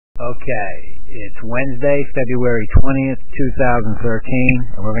Okay, it's Wednesday, February 20th, 2013,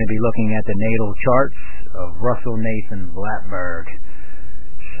 and we're going to be looking at the natal charts of Russell Nathan Blattberg.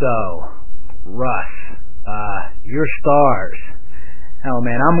 So, Russ, your stars. Hell,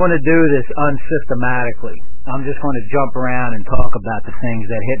 man, I'm going to do this unsystematically. I'm just going to jump around and talk about the things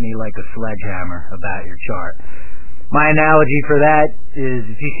that hit me like a sledgehammer about your chart. My analogy for that is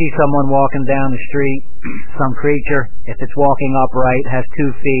if you see someone walking down the street, some creature, if it's walking upright, has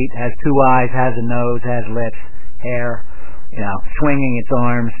 2 feet, has 2 eyes, has a nose, has lips, hair, swinging its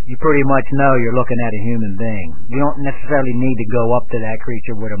arms, you pretty much know you're looking at a human being. You don't necessarily need to go up to that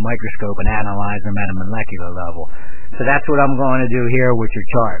creature with a microscope and analyze them at a molecular level. So that's what I'm going to do here with your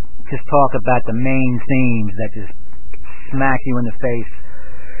chart. Just talk about the main themes that just smack you in the face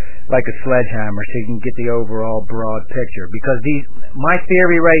like a sledgehammer so you can get the overall broad picture. Because my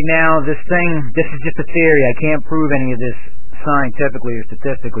theory right now, this is just a theory. I can't prove any of this scientifically or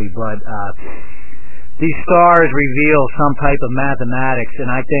statistically, but these stars reveal some type of mathematics,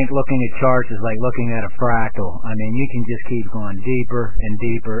 and I think looking at charts is like looking at a fractal. I mean, you can just keep going deeper and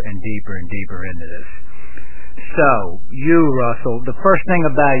deeper and deeper and deeper into this. So, you, Russell, the first thing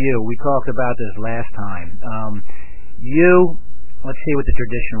about you, we talked about this last time. Let's see what the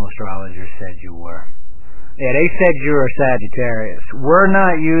traditional astrologers said you were. Yeah, they said you were a Sagittarius. We're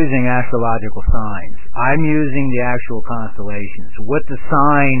not using astrological signs. I'm using the actual constellations. What the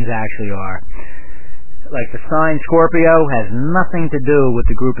signs actually are. Like the sign Scorpio has nothing to do with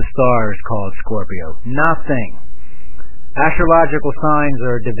the group of stars called Scorpio. Nothing. Astrological signs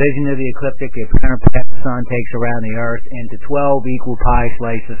are a division of the ecliptic. The apparent path the sun takes around the Earth into 12 equal pie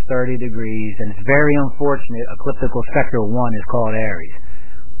slices, 30 degrees, and it's very unfortunate ecliptical sector 1 is called Aries.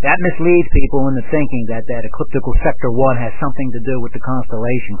 That misleads people into thinking that ecliptical sector 1 has something to do with the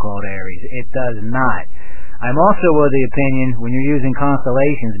constellation called Aries. It does not. I'm also of the opinion when you're using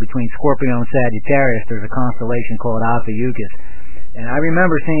constellations between Scorpio and Sagittarius, there's a constellation called Ophiuchus. And I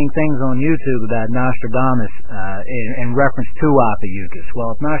remember seeing things on YouTube about Nostradamus in reference to Ophiuchus.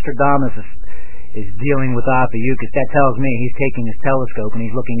 Well, if Nostradamus is dealing with Ophiuchus, that tells me he's taking his telescope and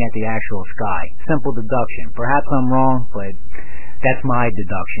he's looking at the actual sky. Simple deduction. Perhaps I'm wrong, but that's my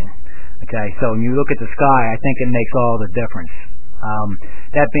deduction. Okay, so when you look at the sky, I think it makes all the difference.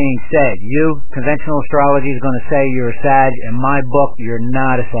 That being said, conventional astrology is going to say you're a Sag. In my book, you're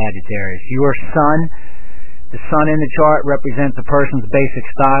not a Sagittarius. Your sun, the sun in the chart represents a person's basic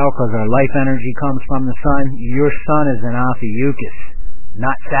style because our life energy comes from the sun. Your sun is an Ophiuchus,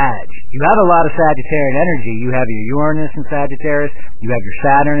 not Sag. You have a lot of Sagittarian energy. You have your Uranus in Sagittarius. You have your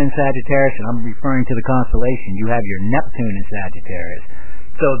Saturn in Sagittarius, and I'm referring to the constellation. You have your Neptune in Sagittarius.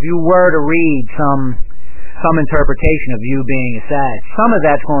 So if you were to read some interpretation of you being a Sag, some of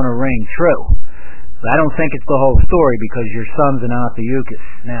that's going to ring true. But I don't think it's the whole story because your sun's an Ophiuchus.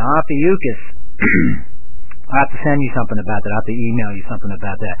 Now, Ophiuchus, I'll have to send you something about that. I'll have to email you something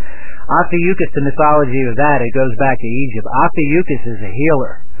about that. Ophiuchus, the mythology of that, it goes back to Egypt. Ophiuchus is a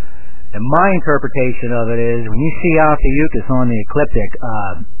healer. And my interpretation of it is, when you see Ophiuchus on the ecliptic,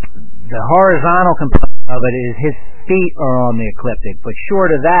 the horizontal component of it is his feet are on the ecliptic. But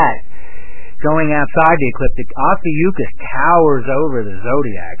short of that, going outside the ecliptic, Ophiuchus towers over the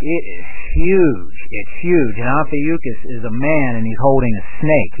zodiac. It is huge. It's huge. And Ophiuchus is a man, and he's holding a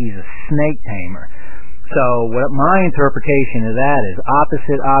snake. He's a snake tamer. So what my interpretation of that is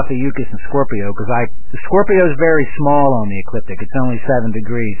opposite Ophiuchus and Scorpio, because the Scorpio is very small on the ecliptic. It's only 7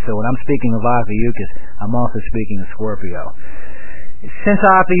 degrees. So when I'm speaking of Ophiuchus, I'm also speaking of Scorpio. Since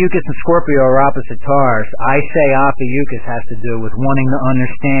Ophiuchus and Scorpio are opposite stars, I say Ophiuchus has to do with wanting to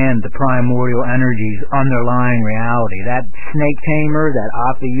understand the primordial energies underlying reality. That snake tamer, that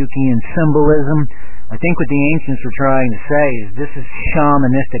Ophiuchian symbolism, I think what the ancients were trying to say is this is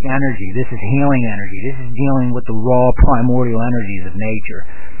shamanistic energy, this is healing energy, this is dealing with the raw primordial energies of nature.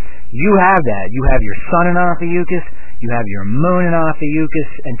 You have that. You have your sun in Ophiuchus, you have your moon in Ophiuchus,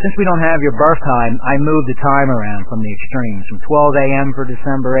 and since we don't have your birth time, I moved the time around from the extremes, from 12 a.m. for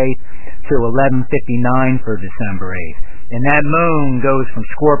December 8th to 11:59 for December 8th. And that moon goes from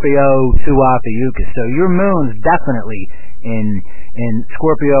Scorpio to Ophiuchus. So your moon's definitely in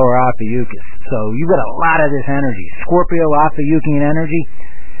Scorpio or Ophiuchus. So you got a lot of this energy. Scorpio, Ophiuchian energy.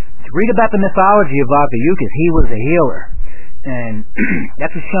 Read about the mythology of Ophiuchus. He was a healer. And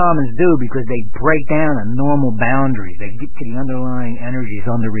that's what shamans do because they break down the normal boundaries. They get to the underlying energies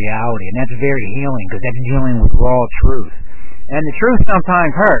under reality. And that's very healing because that's dealing with raw truth. And the truth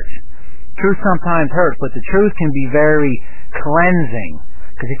sometimes hurts. Truth sometimes hurts, but the truth can be very cleansing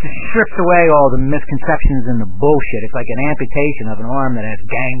because it just strips away all the misconceptions and the bullshit. It's like an amputation of an arm that has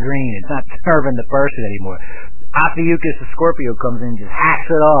gangrene. It's not serving the person anymore. Ophiuchus of Scorpio comes in and just hacks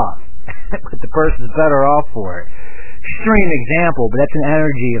it off. But the person's better off for it. Extreme example, but that's an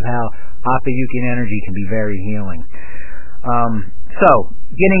energy of how Ophiuchian energy can be very healing. So,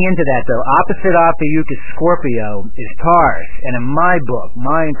 getting into that though, opposite Ophiuchus Scorpio is Taurus, and in my book,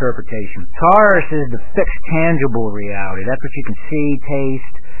 my interpretation, Taurus is the fixed, tangible reality. That's what you can see,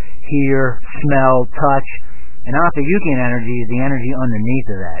 taste, hear, smell, touch. And Ophiuchian energy is the energy underneath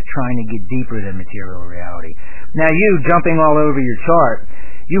of that, trying to get deeper than material reality. Now you, jumping all over your chart,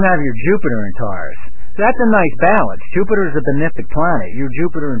 you have your Jupiter in Taurus. So that's a nice balance. Jupiter is a benefic planet. Your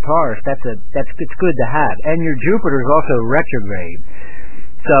Jupiter in Taurus, it's good to have. And your Jupiter is also retrograde.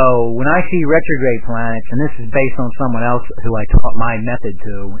 So when I see retrograde planets, and this is based on someone else who I taught my method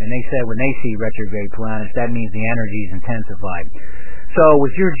to, and they said when they see retrograde planets, that means the energy is intensified. So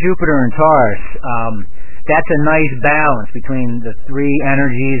with your Jupiter in Taurus, that's a nice balance between the three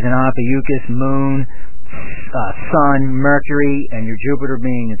energies in Ophiuchus, Moon, Sun, Mercury, and your Jupiter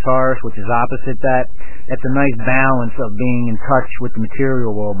being in Taurus, which is opposite that. That's a nice balance of being in touch with the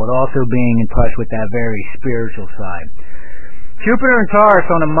material world, but also being in touch with that very spiritual side. Jupiter in Taurus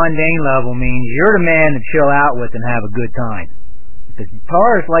on a mundane level means you're the man to chill out with and have a good time. Because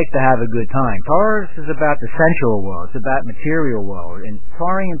Taurus likes to have a good time. Taurus is about the sensual world. It's about material world. And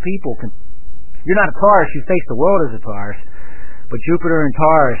Taurian people can... You're not a Taurus, you face the world as a Taurus. But Jupiter in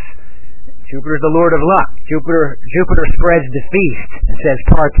Taurus, Jupiter is the Lord of luck. Jupiter spreads the feast and says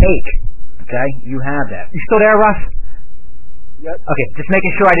partake. Okay? You have that. You still there, Russ? Yep. Okay, just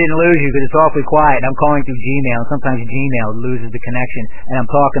making sure I didn't lose you because it's awfully quiet. I'm calling through Gmail, and sometimes Gmail loses the connection, and I'm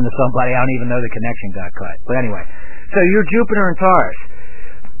talking to somebody, I don't even know the connection got cut. But anyway, so you're Jupiter in Taurus.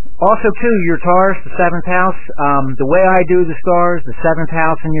 Also, too, your Taurus, the 7th house, the way I do the stars, the 7th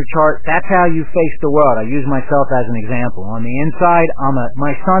house in your chart, that's how you face the world. I use myself as an example. On the inside,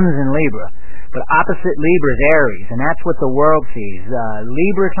 my sun's in Libra, but opposite Libra is Aries, and that's what the world sees.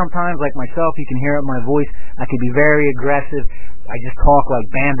 Libra, sometimes, like myself, you can hear it in my voice, I can be very aggressive. I just talk like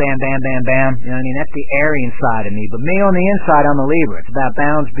bam, bam, bam, bam, bam. You know what I mean? That's the Aryan side of me. But me on the inside, I'm a Libra. It's about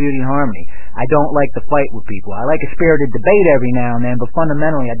balance, beauty, and harmony. I don't like to fight with people. I like a spirited debate every now and then, but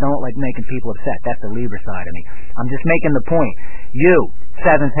fundamentally, I don't like making people upset. That's the Libra side of me. I'm just making the point. You,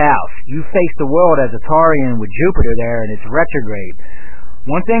 7th house, you face the world as a Taurian with Jupiter there, and it's retrograde.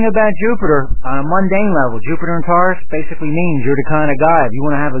 One thing about Jupiter, on a mundane level, Jupiter in Taurus basically means you're the kind of guy, if you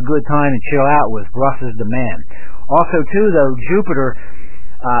want to have a good time and chill out with, Russ is the man. Also, too, though, Jupiter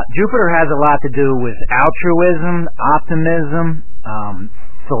has a lot to do with altruism, optimism,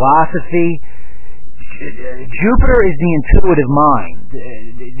 philosophy. Jupiter is the intuitive mind.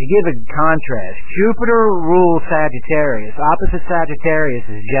 To give a contrast, Jupiter rules Sagittarius. Opposite Sagittarius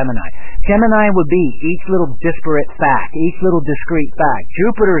is Gemini. Gemini would be each little disparate fact, each little discrete fact.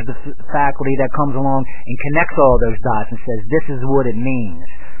 Jupiter is the faculty that comes along and connects all those dots and says, this is what it means.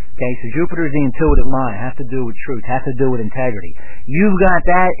 Okay, so Jupiter is the intuitive mind. It has to do with truth. It has to do with integrity. You've got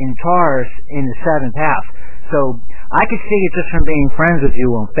that in Taurus in the 7th house. So I could see it just from being friends with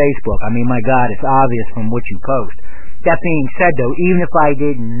you on Facebook. I mean, my God, it's obvious from what you post. That being said, though, even if I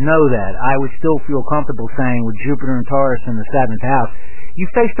didn't know that, I would still feel comfortable saying with Jupiter and Taurus in the 7th house, you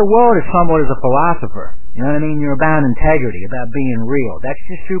face the world as somewhat as a philosopher. You know what I mean? You're about integrity, about being real. That's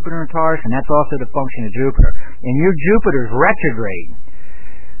just Jupiter and Taurus, and that's also the function of Jupiter. And your Jupiter's retrograde.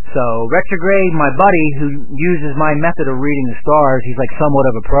 So, retrograde, my buddy who uses my method of reading the stars, he's like somewhat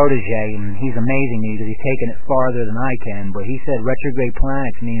of a protege, and he's amazing me because he's taken it farther than I can, but he said retrograde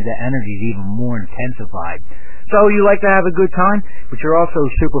planets means that energy is even more intensified. So, you like to have a good time, but you're also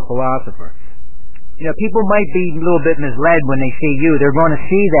a super philosopher. You know, people might be a little bit misled when they see you. They're going to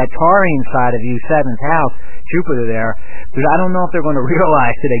see that Taurian side of you, 7th house, Jupiter there, but I don't know if they're going to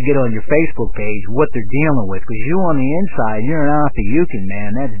realize till they get on your Facebook page what they're dealing with, because you on the inside, you're an Ophiuchian, man.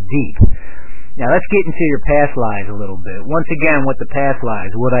 That's deep. Now, let's get into your past lives a little bit. Once again, with the past lives,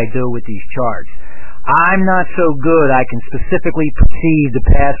 what I do with these charts. I'm not so good I can specifically perceive the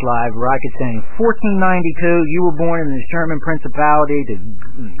past life where I could say in 1492 you were born in the German Principality to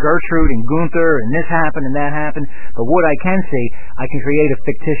Gertrude and Gunther and this happened and that happened, but what I can see, I can create a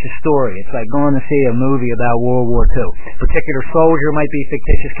fictitious story. It's like going to see a movie about World War II. A particular soldier might be a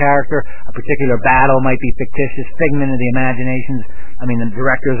fictitious character, a particular battle might be fictitious, figment of the the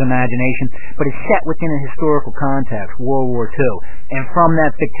director's imagination, but it's set within a historical context, World War II. And from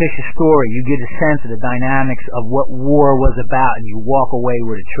that fictitious story, you get a sense of the dynamics of what war was about, and you walk away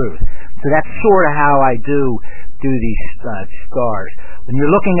with the truth. So that's sort of how I do these stars. When you're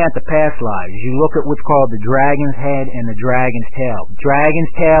looking at the past lives, you look at what's called the dragon's head and the dragon's tail.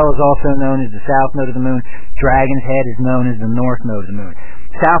 Dragon's tail is also known as the south node of the moon. Dragon's head is known as the north node of the moon.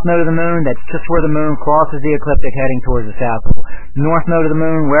 South node of the moon, that's just where the moon crosses the ecliptic heading towards the South Pole. North node of the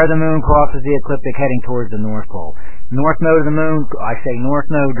moon, where the moon crosses the ecliptic heading towards the North Pole. North node of the moon, I say north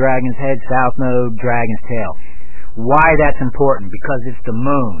node, dragon's head, south node, dragon's tail. Why that's important? Because it's the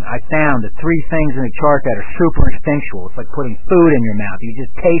moon. I found the three things in the chart that are super instinctual. It's like putting food in your mouth. You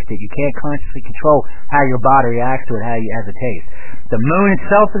just taste it. You can't consciously control how your body reacts to it, as a taste. The moon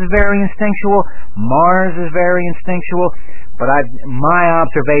itself is very instinctual. Mars is very instinctual. But my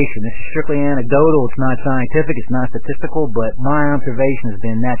observation, this is strictly anecdotal, it's not scientific, it's not statistical, but my observation has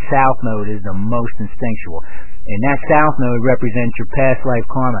been that south node is the most instinctual. And that south node represents your past life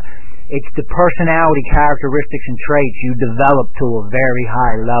karma. It's the personality characteristics and traits you develop to a very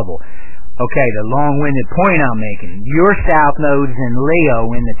high level. Okay, the long-winded point I'm making. Your south node's in Leo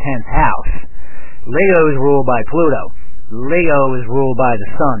in the 10th house. Leo is ruled by Pluto. Leo is ruled by the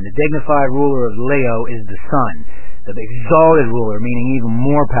sun. The dignified ruler of Leo is the sun. The exalted ruler, meaning even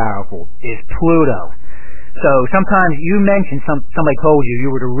more powerful, is Pluto. So sometimes you mentioned somebody told you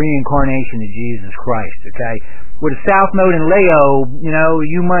were the reincarnation of Jesus Christ, okay? With a south node in Leo,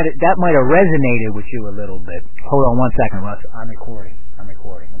 that might have resonated with you a little bit. Hold on one second, Russ. I'm recording. I'm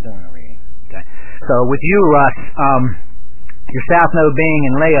doing a reading. Okay. So with you, Russ, your south node being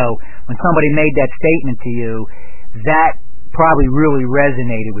in Leo, when somebody made that statement to you, that probably really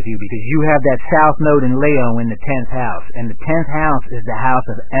resonated with you because you have that south node in Leo in the 10th house, and the 10th house is the house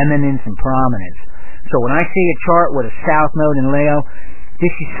of eminence and prominence. So when I see a chart with a south node in Leo,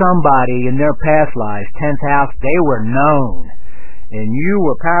 this is somebody in their past lives, 10th house, they were known. And you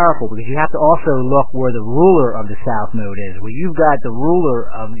were powerful because you have to also look where the ruler of the south node is. Well, you've got the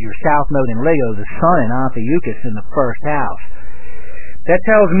ruler of your south node in Leo, the sun in Ophiuchus in the first house. That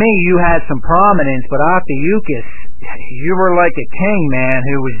tells me you had some prominence, but Ophiuchus, you were like a king, man,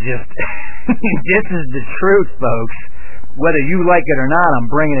 who was just, this is the truth, folks. Whether you like it or not, I'm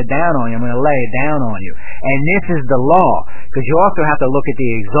bringing it down on you. I'm going to lay it down on you. And this is the law, because you also have to look at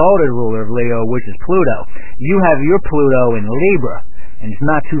the exalted ruler of Leo, which is Pluto. You have your Pluto in Libra, and it's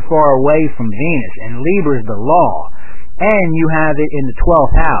not too far away from Venus, and Libra is the law. And you have it in the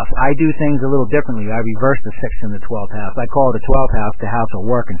 12th house. I do things a little differently. I reverse the 6th in the 12th house. I call the 12th house the house of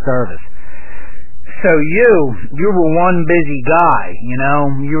work and service. So you were one busy guy,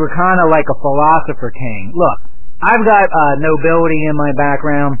 You were kind of like a philosopher king. Look, I've got nobility in my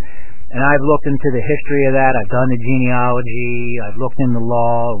background, and I've looked into the history of that. I've done the genealogy. I've looked in the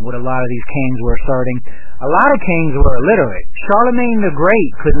law, what a lot of these kings were asserting. A lot of kings were illiterate. Charlemagne the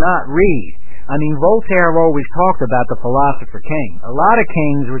Great could not read. I mean, Voltaire always talked about the philosopher king. A lot of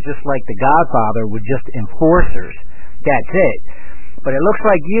kings were just like the Godfather, with just enforcers. That's it. But it looks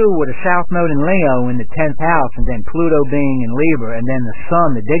like you with a south node in Leo in the 10th house, and then Pluto being in Libra, and then the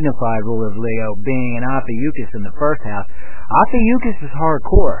sun, the dignified ruler of Leo, being in Ophiuchus in the first house. Ophiuchus is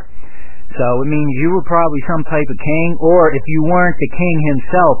hardcore. So it means you were probably some type of king, or if you weren't the king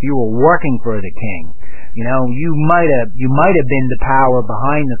himself, you were working for the king. You might have been the power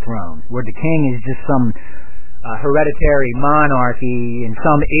behind the throne, where the king is just some hereditary monarchy, and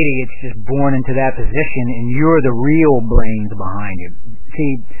some idiot's just born into that position, and you're the real brains behind it.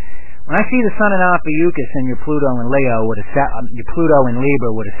 See, when I see the sun in Ophiuchus and your Pluto in Leo your Pluto in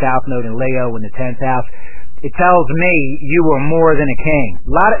Libra with a south node in Leo in the 10th house, it tells me you were more than a king.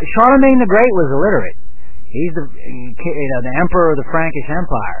 Charlemagne the Great was illiterate. He's the emperor of the Frankish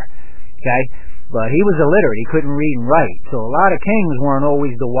Empire. Okay. But he was illiterate. He couldn't read and write. So a lot of kings weren't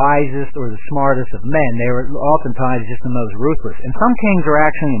always the wisest or the smartest of men. They were oftentimes just the most ruthless. And some kings were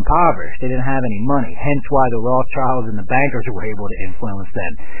actually impoverished. They didn't have any money. Hence why the Rothschilds and the bankers were able to influence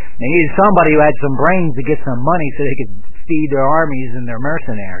them. They needed somebody who had some brains to get some money so they could feed their armies and their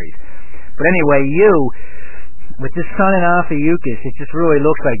mercenaries. But anyway, with this sun in Ophiuchus, it just really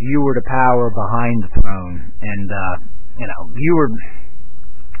looks like you were the power behind the throne. And, you were...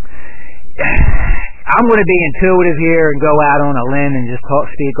 I'm going to be intuitive here and go out on a limb and just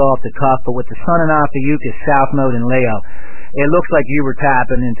speak off the cuff, but with the sun in Ophiuchus, south node in Leo, it looks like you were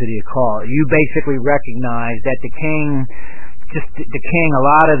tapping into the occult. You basically recognized that the king, a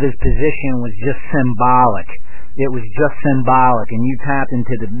lot of his position was just symbolic. It was just symbolic, and you tapped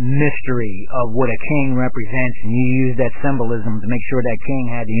into the mystery of what a king represents, and you used that symbolism to make sure that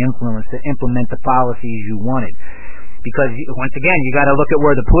king had the influence to implement the policies you wanted. Because, once again, you got to look at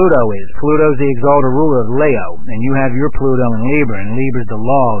where the Pluto is. Pluto's the exalted ruler of Leo, and you have your Pluto in Libra, and Libra's the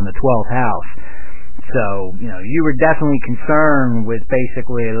law in the 12th house. So, you were definitely concerned with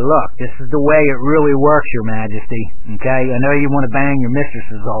basically, look, this is the way it really works, Your Majesty, okay? I know you want to bang your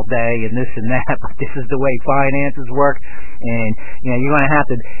mistresses all day and this and that, but this is the way finances work, and, you're going to have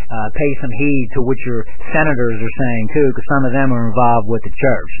to pay some heed to what your senators are saying, too, because some of them are involved with the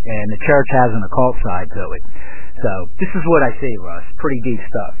church, and the church has an occult side to it. So, this is what I see, Russ. Pretty deep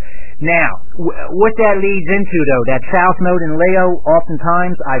stuff. Now, what that leads into, though, that South Node in Leo,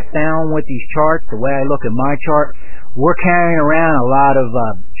 oftentimes I've found with these charts, the way I look at my chart, we're carrying around a lot of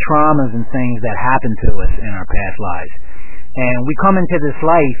traumas and things that happen to us in our past lives. And we come into this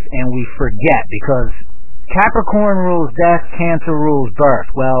life and we forget, because Capricorn rules death, Cancer rules birth.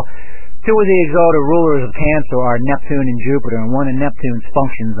 Well, two of the exalted rulers of Cancer are Neptune and Jupiter, and one of Neptune's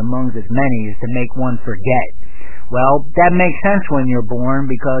functions amongst its many is to make one forget. Well, that makes sense when you're born,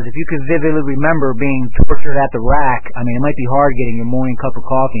 because if you could vividly remember being tortured at the rack, it might be hard getting your morning cup of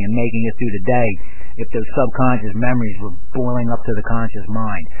coffee and making it through the day if those subconscious memories were boiling up to the conscious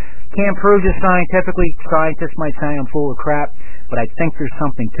mind. Can't prove this scientifically. Scientists might say I'm full of crap, but I think there's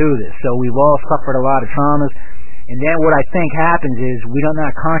something to this. So we've all suffered a lot of traumas, and then what I think happens is we're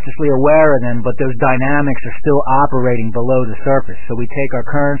not consciously aware of them, but those dynamics are still operating below the surface. So we take our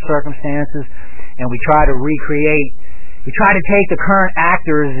current circumstances and we try to take the current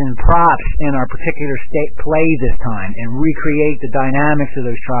actors and props in our particular state play this time and recreate the dynamics of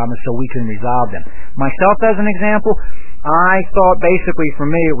those traumas so we can resolve them. Myself, as an example, I thought basically for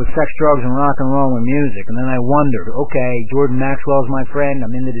me it was sex, drugs, and rock and roll and music, and then I wondered, okay, Jordan Maxwell's my friend,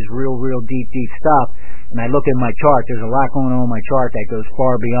 I'm into this real deep stuff, and I look at my chart, there's a lot going on in my chart that goes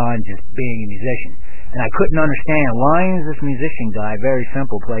far beyond just being a musician. And I couldn't understand, why is this musician guy, very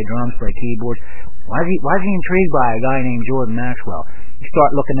simple, play drums, play keyboards, why is he intrigued by a guy named Jordan Maxwell? You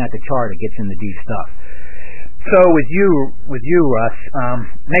start looking at the chart, it gets into deep stuff. So with you, Russ,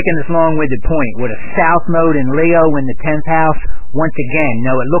 making this long-winded point, with a South Node in Leo in the 10th house, once again,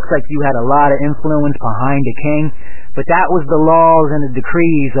 it looks like you had a lot of influence behind the king, but that was the laws and the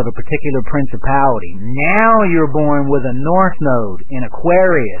decrees of a particular principality. Now you're born with a North Node in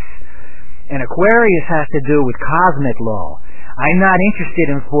Aquarius, and Aquarius has to do with cosmic law. I'm not interested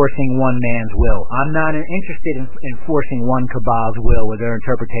in forcing one man's will. I'm not interested in forcing one cabal's will with their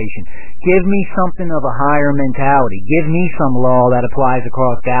interpretation. Give me something of a higher mentality. Give me some law that applies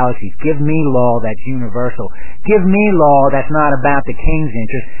across galaxies. Give me law that's universal. Give me law that's not about the king's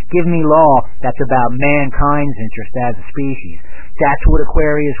interest. Give me law that's about mankind's interest as a species. That's what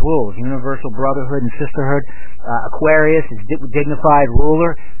Aquarius rules. Universal brotherhood and sisterhood. Aquarius is dignified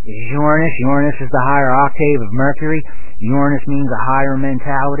ruler. Is Uranus. Uranus is the higher octave of Mercury. Uranus means a higher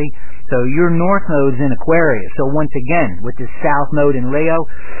mentality. So your North Node's in Aquarius. So once again, with this South Node in Leo,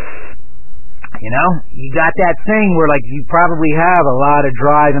 you got that thing where you probably have a lot of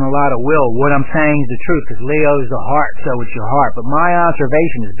drive and a lot of will. What I'm saying is the truth, because Leo's the heart, so it's your heart. But my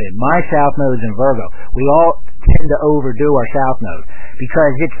observation has been, my South Node's in Virgo. We all tend to overdo our South Node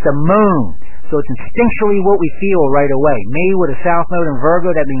because it's the moon. So it's instinctually what we feel right away. Me with a South Node in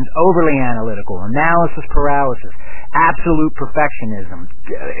Virgo, that means overly analytical, analysis paralysis, absolute perfectionism.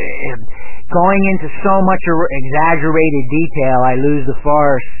 Going into so much exaggerated detail, I lose the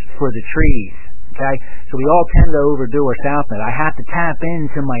forest for the trees. Okay? So we all tend to overdo our South Node. I have to tap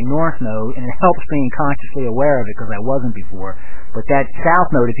into my North Node, and it helps being consciously aware of it because I wasn't before. But that South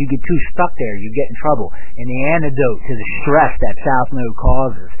Node, if you get too stuck there, you get in trouble. And the antidote to the stress that South Node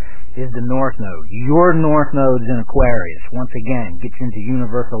causes is the North Node. Your North Node is in Aquarius. Once again, gets into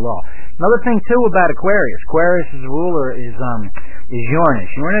universal law. Another thing too about Aquarius. Aquarius' ruler is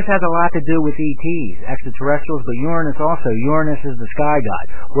Uranus. Uranus has a lot to do with ETs, extraterrestrials, but Uranus is the sky god.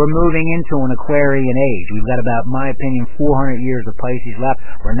 We're moving into an Aquarian age. We've got about, in my opinion, 400 years of Pisces left.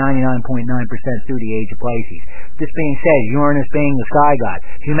 We're 99.9% through the age of Pisces. This being said, Uranus being the sky god,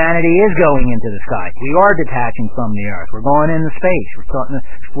 humanity is going into the sky. We are detaching from the Earth. We're going into space. We're starting to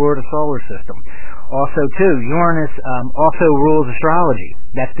explore the solar system. Also, too, Uranus also rules astrology.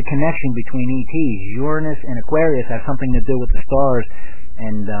 That's the connection between ETs. Uranus and Aquarius have something to do with the stars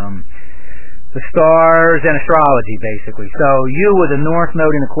and astrology, basically. So you with a North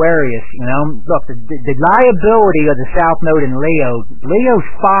Node in Aquarius, look, the liability of the South Node in Leo's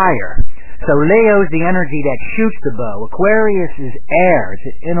fire. So Leo's the energy that shoots the bow. Aquarius is air. It's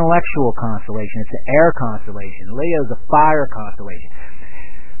an intellectual constellation. It's an air constellation. Leo's a fire constellation.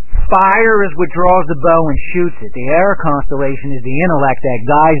 Fire is what draws the bow and shoots it. The air constellation is the intellect that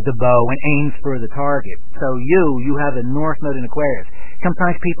guides the bow and aims for the target. So you have a North Node in Aquarius.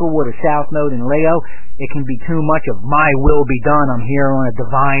 Sometimes people with a South Node in Leo, it can be too much of my will be done. I'm here on a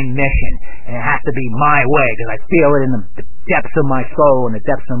divine mission, and it has to be my way because I feel it in the depths of my soul and the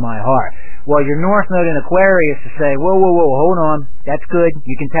depths of my heart. Well, your North Node in Aquarius to say, whoa, hold on, that's good,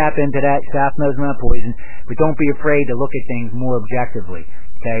 you can tap into that, South Node's not poison, but don't be afraid to look at things more objectively.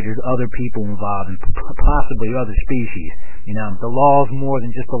 Okay, there's other people involved and possibly other species. You know, the law's more than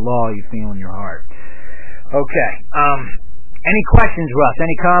just a law you feel in your heart. Okay, any questions, Russ?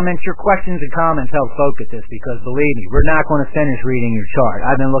 Any comments? Your questions and comments help focus this because, believe me, we're not going to finish reading your chart.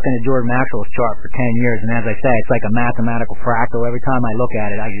 I've been looking at Jordan Maxwell's chart for 10 years, and as I say, it's like a mathematical fractal. Every time I look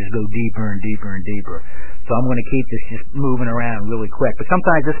at it, I just go deeper and deeper and deeper. So I'm going to keep this just moving around really quick. But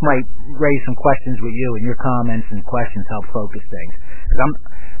sometimes this might raise some questions with you, and your comments and questions help focus things.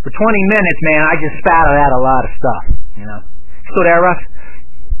 For 20 minutes, man, I just spattered out a lot of stuff, you know. Still there, Russ?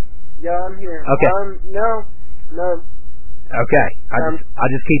 Yeah, I'm here. Okay. No. Okay,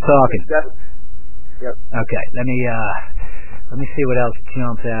 I'll just keep talking. Yep. Okay, let me see what else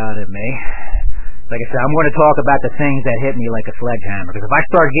jumps out at me. Like I said, I'm going to talk about the things that hit me like a sledgehammer, because if I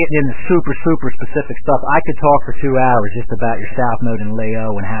start getting into super specific stuff, I could talk for 2 hours just about your South Node in Leo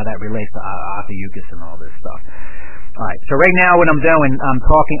and how that relates to Ophiuchus and all this stuff. All right, so right now what I'm doing,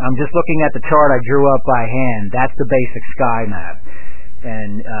 I'm just looking at the chart I drew up by hand. That's the basic sky map.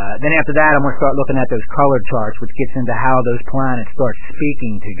 And then after that, I'm going to start looking at those colored charts, which gets into how those planets start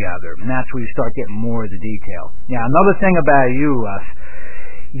speaking together. And that's where you start getting more of the detail. Now, another thing about you, Russ,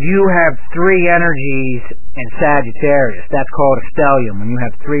 you have 3 energies in Sagittarius. That's called a stellium, when you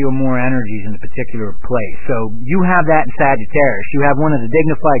have 3 or more energies in a particular place. So you have that in Sagittarius. You have one of the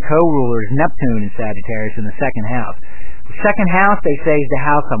dignified co-rulers, Neptune, in Sagittarius in the second house. The second house, they say, is the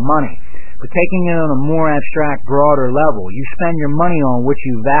house of money. But taking it on a more abstract, broader level, you spend your money on what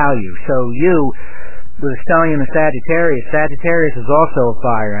you value. So you, with a stellium in Sagittarius is also a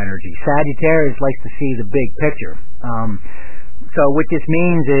fire energy. Sagittarius likes to see the big picture. So what this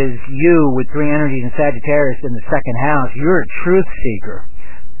means is you, with 3 energies in Sagittarius in the second house, you're a truth seeker.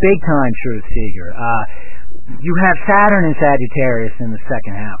 Big time truth seeker. You have Saturn in Sagittarius in the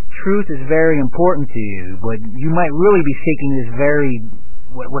second house. Truth is very important to you, but you might really be seeking this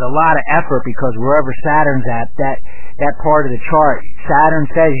with a lot of effort, because wherever Saturn's at, that part of the chart, Saturn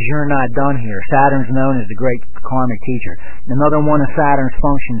says you're not done here. Saturn's known as the great karmic teacher. Another one of Saturn's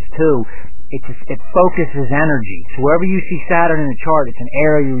functions too, it focuses energy. So wherever you see Saturn in the chart, it's an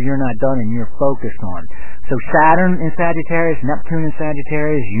area you're not done and you're focused on. So Saturn in Sagittarius, Neptune in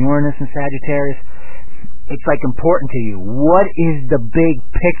Sagittarius, Uranus in Sagittarius, it's like important to you. What is the big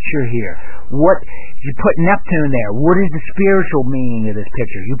picture here? What you put Neptune there. What is the spiritual meaning of this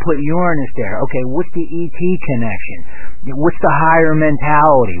picture? You put Uranus there. Okay, what's the ET connection? What's the higher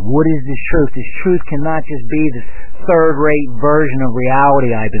mentality? What is this truth? This truth cannot just be this third-rate version of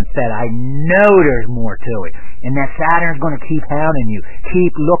reality I've been fed. I know there's more to it. And that Saturn's going to keep hounding you.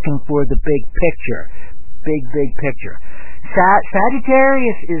 Keep looking for the big picture. Big picture.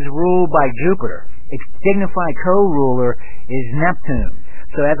 Sagittarius is ruled by Jupiter. Its dignified co-ruler is Neptune.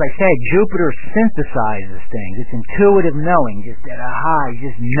 So as I said, Jupiter synthesizes things. It's intuitive knowing, just at a high,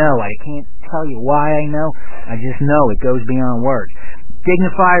 just know. I can't tell you why I know. I just know. It goes beyond words.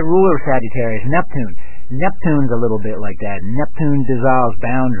 Dignified ruler of Sagittarius, Neptune. Neptune's a little bit like that. Neptune dissolves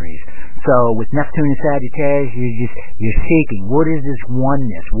boundaries. So with Neptune and Sagittarius, you're seeking. What is this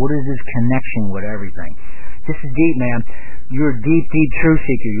oneness? What is this connection with everything? This is deep, man. You're a deep truth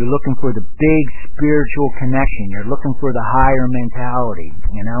seeker. You're looking for the big spiritual connection. You're looking for the higher mentality,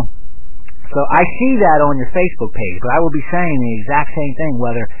 you know? So I see that on your Facebook page, but I will be saying the exact same thing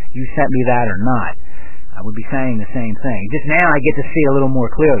whether you sent me that or not. I would be saying the same thing. Just now I get to see a little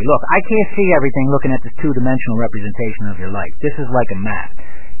more clearly. Look, I can't see everything looking at this 2-dimensional representation of your life. This is like a map.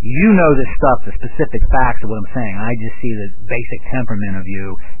 You know this stuff, the specific facts of what I'm saying. I just see the basic temperament of you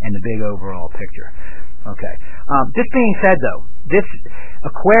and the big overall picture. Okay. This being said, though, this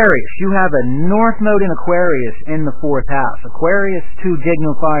Aquarius, you have a North Node in Aquarius in the 4th house. Aquarius' 2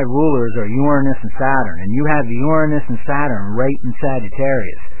 dignified rulers are Uranus and Saturn, and you have Uranus and Saturn right in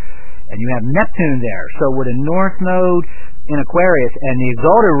Sagittarius. And you have Neptune there. So with a North Node in Aquarius, and the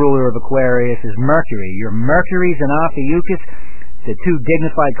exalted ruler of Aquarius is Mercury. Your Mercury's and Ophiuchus, the 2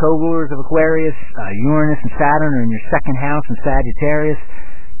 dignified co-rulers of Aquarius, Uranus and Saturn, are in your 2nd house in Sagittarius.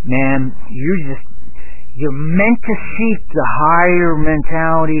 Man, you're meant to seek the higher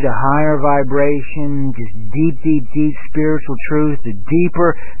mentality, the higher vibration, just deep spiritual truth, the deeper,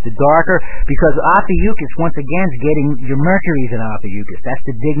 the darker, because Ophiuchus, once again, is getting your Mercury's in Ophiuchus. That's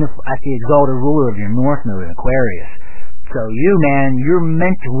the exalted ruler of your North Node in Aquarius. So you, man, you're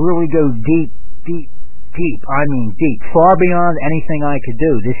meant to really go deep, I mean deep, far beyond anything I could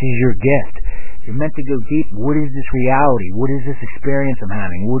do. This is your gift. You're meant to go deep. What is this reality? What is this experience I'm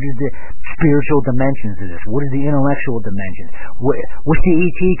having? What is the spiritual dimensions of this? What is the intellectual dimensions? What's the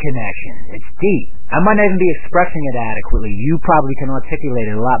ET connection? It's deep. I might not even be expressing it adequately. You probably can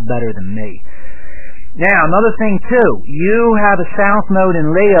articulate it a lot better than me. Now, another thing too, you have a South Node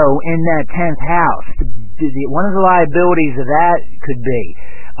in Leo in that 10th house. One of the liabilities of that could be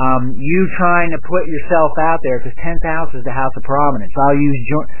you trying to put yourself out there, because 10th house is the house of prominence. I'll use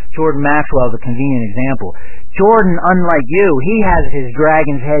Jordan Maxwell as a convenient example. Jordan, unlike you, he has his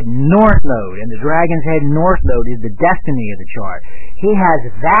Dragon's Head North Node, and the Dragon's Head North Node is the destiny of the chart. He has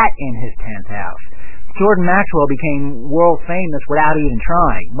that in his 10th house. Jordan Maxwell became world famous without even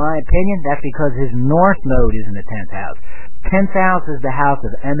trying. My opinion, that's because his North Node is in the 10th house. 10th house is the house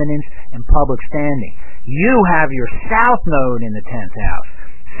of eminence and public standing. You have your South Node in the 10th house.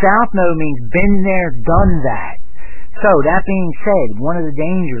 South Node means been there, done that. So, that being said, one of the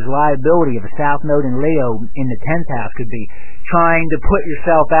dangers, liability of a South Node in Leo in the 10th house could be trying to put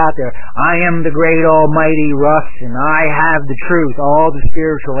yourself out there. I am the great almighty Russ, and I have the truth, all the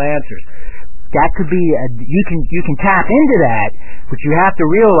spiritual answers. That could be, you can tap into that, but you have to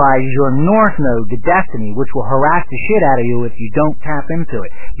realize your North Node, the destiny, which will harass the shit out of you if you don't tap into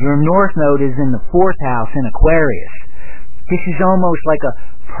it. Your North Node is in the 4th house in Aquarius. This is almost like a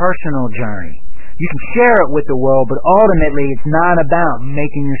personal journey. You can share it with the world, but ultimately it's not about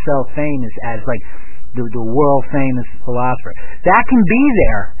making yourself famous as like the world famous philosopher. That can be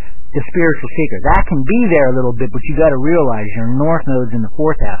there, the spiritual seeker. That can be there a little bit, but you got to realize your North Node's in the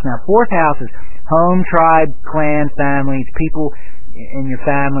 4th house. Now, 4th house is home, tribe, clan, families, people in your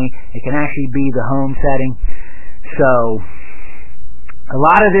family. It can actually be the home setting. So, a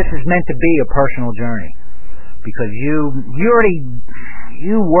lot of this is meant to be a personal journey, because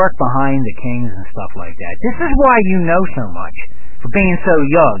you work behind the kings and stuff like that. This is why you know so much. For being so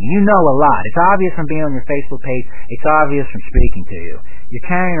young, you know a lot. It's obvious from being on your Facebook page. It's obvious from speaking to you. You're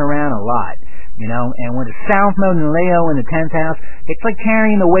carrying around a lot, you know. And with the South Node in Leo in the 10th house, it's like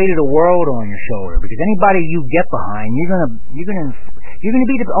carrying the weight of the world on your shoulder. Because anybody you get behind, you're gonna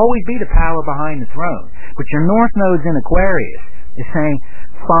always be the power behind the throne. But your North Node's in Aquarius. Is saying,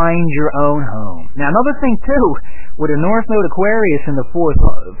 find your own home. Now, another thing too, with a North Node Aquarius in the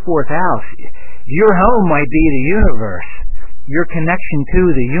fourth house, your home might be the universe. Your connection to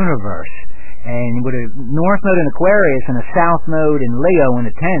the universe. And with a North Node in Aquarius and a South Node in Leo in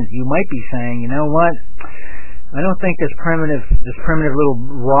the 10th, you might be saying, you know what? I don't think this primitive little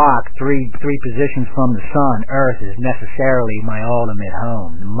rock, three positions from the sun, Earth, is necessarily my ultimate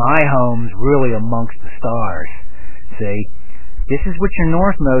home. My home's really amongst the stars. See? This is what your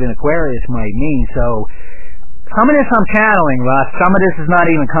North Node in Aquarius might mean. So, some of this I'm channeling, Russ. Some of this is not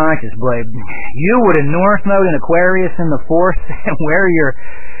even conscious, but you with a North Node in Aquarius in the 4th, and where you're,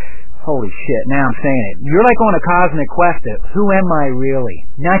 holy shit, now I'm saying it. You're like on a cosmic quest of, who am I really?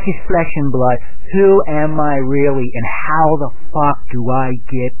 Not just flesh and blood. Who am I really? And how the fuck do I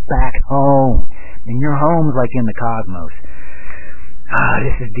get back home? And your home's like in the cosmos.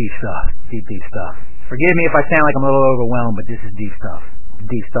 This is deep stuff. Deep stuff. Forgive me if I sound like I'm a little overwhelmed, but this is deep stuff.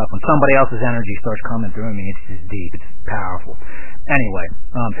 Deep stuff. When somebody else's energy starts coming through me, it's just deep. It's powerful. Anyway,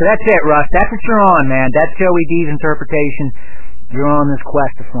 so that's it, Russ. That's what you're on, man. That's Joey D's interpretation. You're on this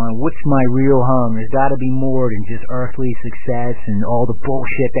quest to find what's my real home. There's got to be more than just earthly success and all the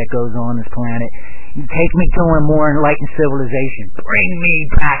bullshit that goes on this planet. Take me to a more enlightened civilization. Bring me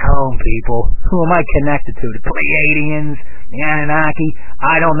back home, people. Who am I connected to? The Pleiadians, the Anunnaki.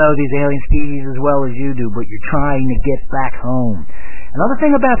 I don't know these alien species as well as you do, but you're trying to get back home. Another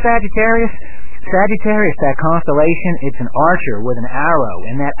thing about Sagittarius, that constellation, it's an archer with an arrow,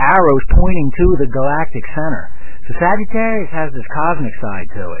 and that arrow's pointing to the galactic center. So Sagittarius has this cosmic side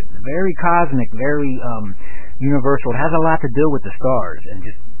to it. Very cosmic, very universal. It has a lot to do with the stars, and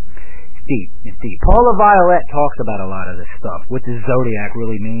just it's deep. Paula Violette talks about a lot of this stuff, what the zodiac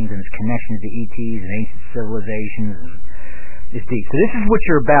really means, and its connections to ETs and ancient civilizations. And it's deep. So this is what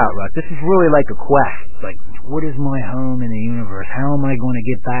you're about, Russ. This is really like a quest. Like, what is my home in the universe? How am I going to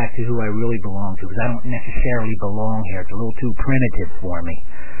get back to who I really belong to? Because I don't necessarily belong here. It's a little too primitive for me.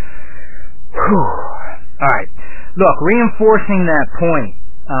 Whew. All right. Look, reinforcing that point,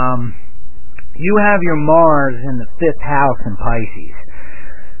 you have your Mars in the 5th house in Pisces.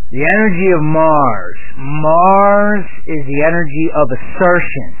 The energy of Mars is the energy of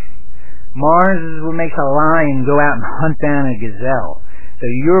assertion. Mars is what makes a lion go out and hunt down a gazelle. So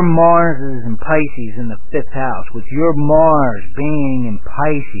your Mars is in Pisces in the 5th house. With your Mars being in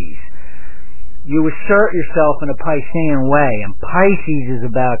Pisces, you assert yourself in a Piscean way. And Pisces is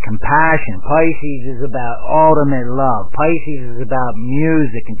about compassion. Pisces is about ultimate love. Pisces is about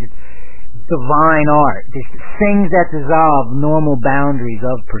music and just divine art, this things that dissolve normal boundaries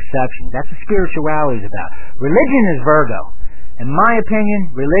of perception. That's what spirituality is about. Religion is Virgo. In my opinion,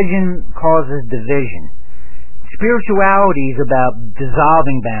 religion causes division. Spirituality is about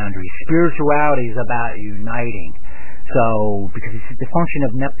dissolving boundaries. Spirituality is about uniting. So, because it's the function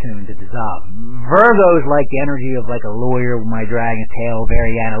of Neptune to dissolve. Virgo is like the energy of like a lawyer with my dragon's tail,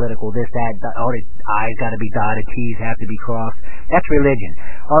 very analytical, this, that, all the I's got to be dotted, T's have to be crossed. That's religion.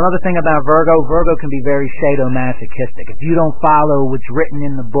 Another thing about Virgo can be very sadomasochistic. If you don't follow what's written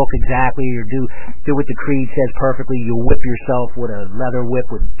in the book exactly, or do what the creed says perfectly, you'll whip yourself with a leather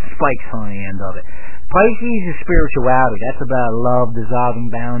whip with spikes on the end of it. Pisces is spirituality. That's about love, dissolving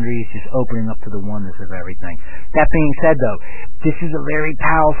boundaries, just opening up to the oneness of everything. That being said, though, this is a very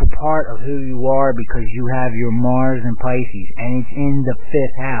powerful part of who you are because you have your Mars in Pisces, and it's in the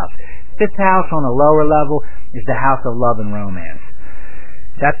 5th house. 5th house on a lower level is the house of love and romance.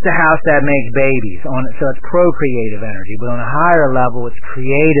 That's the house that makes babies. So it's procreative energy. But on a higher level, it's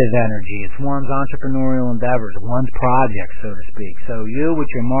creative energy. It's one's entrepreneurial endeavors, one's projects, so to speak. So you, with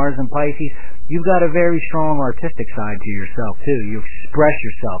your Mars and Pisces, you've got a very strong artistic side to yourself, too. You express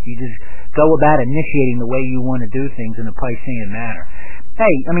yourself. You just go about initiating the way you want to do things in a Piscean manner.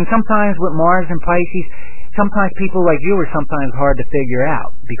 Hey, I mean, sometimes with Mars and Pisces, sometimes people like you are sometimes hard to figure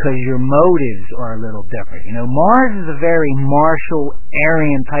out because your motives are a little different. You know, Mars is a very martial,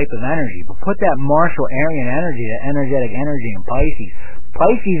 Aryan type of energy, but put that martial, Aryan energy, that energetic energy in Pisces.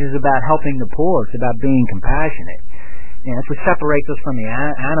 Pisces is about helping the poor. It's about being compassionate. And that's what separates us from the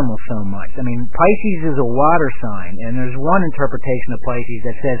animals so much. I mean, Pisces is a water sign, and there's one interpretation of Pisces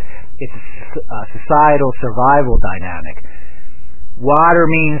that says it's a societal survival dynamic. Water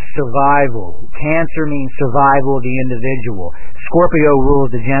means survival. Cancer means survival of the individual. Scorpio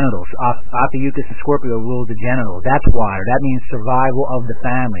rules the genitals. Ophiuchus and Scorpio rules the genitals. That's water. That means survival of the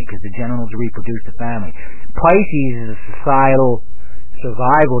family because the genitals reproduce the family. Pisces is a societal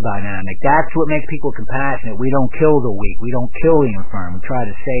survival dynamic. That's what makes people compassionate. We don't kill the weak. We don't kill the infirm. We try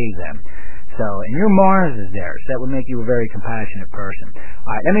to save them. So, and your Mars is there, so that would make you a very compassionate person.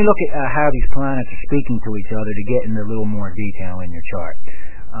 All right, let me look at how these planets are speaking to each other to get into a little more detail in your chart.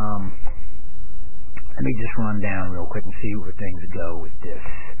 Let me just run down real quick and see where things go with this.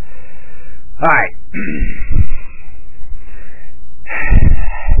 All right.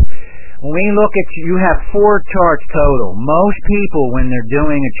 When we look at, you have 4 charts total. Most people, when they're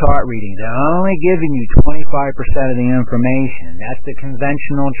doing a chart reading, they're only giving you 25% of the information. That's the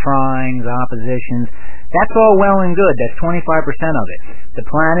conventional trines, oppositions. That's all well and good. That's 25% of it. The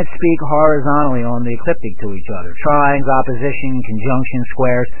planets speak horizontally on the ecliptic to each other. Trines, opposition, conjunction,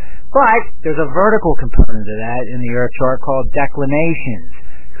 squares. But there's a vertical component to that in the Earth chart called declinations.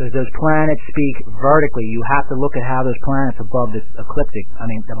 Because those planets speak vertically, you have to look at how those planets above the ecliptic,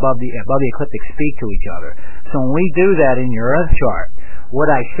 above the ecliptic speak to each other. So when we do that in your Earth chart, what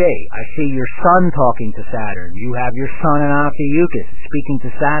I see your Sun talking to Saturn. You have your Sun in Ophiuchus speaking to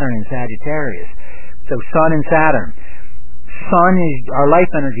Saturn in Sagittarius. So Sun and Saturn. Sun is, our life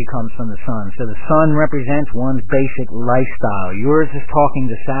energy comes from the Sun. So the Sun represents one's basic lifestyle. Yours is talking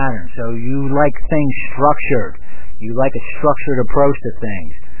to Saturn. So you like things structured. You like a structured approach to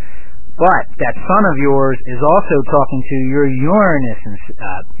things. But that Sun of yours is also talking to your Uranus and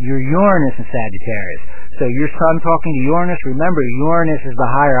Sagittarius. So your Sun talking to Uranus, remember Uranus is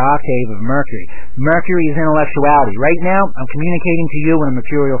the higher octave of Mercury. Mercury is intellectuality. Right now, I'm communicating to you in a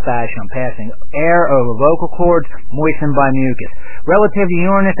mercurial fashion. I'm passing air over vocal cords moistened by mucus. Relative to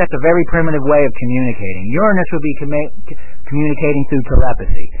Uranus, that's a very primitive way of communicating. Uranus would be communicating through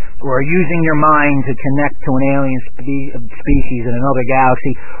telepathy, or using your mind to connect to an alien species in another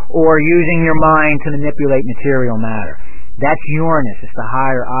galaxy, or using your mind to manipulate material matter. That's Uranus. It's the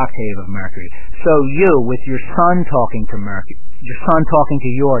higher octave of Mercury. So you, with your Sun talking to Mercury, your Sun talking to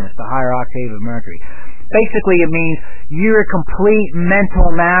Uranus, the higher octave of Mercury, basically it means you're a complete mental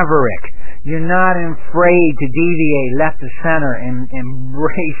maverick. You're not afraid to deviate left to center and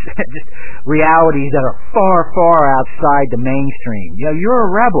embrace just realities that are far, far outside the mainstream. You know, you're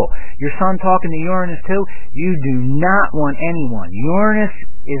a rebel. Your Sun talking to Uranus too. You do not want anyone. Uranus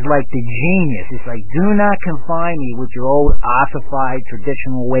is like the genius. It's like, do not confine me with your old ossified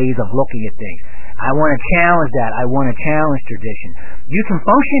traditional ways of looking at things. I want to challenge that. I want to challenge tradition. You can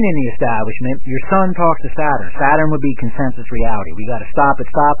function in the establishment. Your Sun talks to Saturn. Saturn would be consensus reality. We got to stop at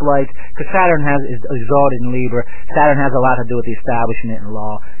stoplights because Saturn is exalted in Libra. Saturn has a lot to do with the establishment and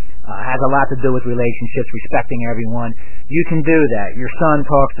law. Has a lot to do with relationships, respecting everyone. You can do that. Your sun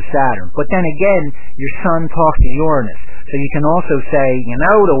talks to Saturn. But then again, your sun talks to Uranus. So you can also say,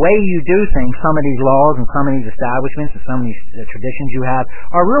 the way you do things, some of these laws and some of these establishments and some of these traditions you have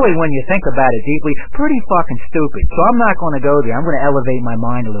are really, when you think about it deeply, pretty fucking stupid. So I'm not going to go there. I'm going to elevate my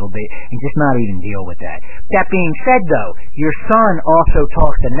mind a little bit and just not even deal with that. That being said, though, your sun also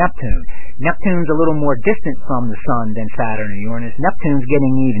talks to Neptune. Neptune's a little more distant from the sun than Saturn and Uranus. Neptune's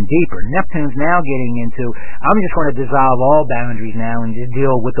getting even deeper. Neptune's now getting into, I'm just going to dissolve all boundaries now and just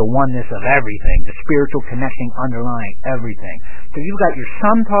deal with the oneness of everything, the spiritual connection underlying everything. So you've got your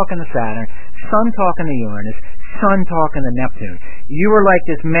sun talking to Saturn, sun talking to Uranus, sun talking to Neptune. You are like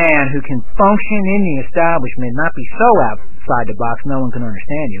this man who can function in the establishment, not be so outside the box no one can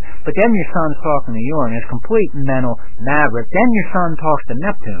understand you. But then your sun's talking to Uranus, complete mental maverick. Then your sun talks to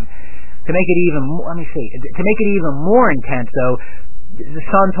Neptune. To make it even more intense, though, the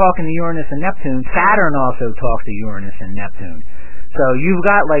sun talking to Uranus and Neptune, Saturn also talks to Uranus and Neptune. So you've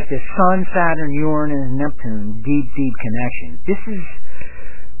got like this Sun, Saturn, Uranus, Neptune, deep connection. This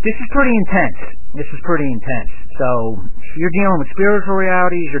is pretty intense. So you're dealing with spiritual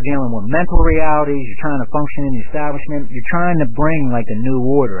realities, you're dealing with mental realities, you're trying to function in the establishment, you're trying to bring like a new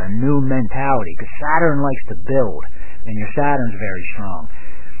order, a new mentality, because Saturn likes to build, and your Saturn's very strong.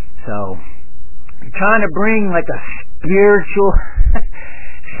 So you're trying to bring like a spiritual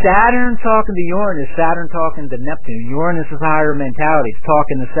Saturn talking to Uranus, Saturn talking to Neptune. Uranus is higher mentality. It's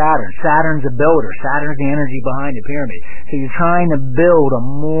talking to Saturn. Saturn's a builder. Saturn's the energy behind the pyramid. So you're trying to build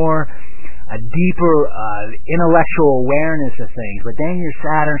a deeper intellectual awareness of things. But then your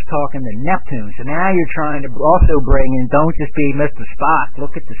Saturn's talking to Neptune. So now you're trying to also bring in, don't just be Mr. Spock.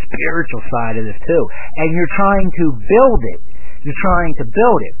 Look at the spiritual side of this too. And you're trying to build it.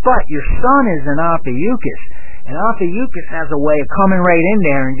 But your sun is an Ophiuchus. And Ophiuchus has a way of coming right in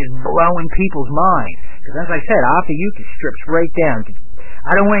there and just blowing people's minds. Because as I said, Ophiuchus strips right down.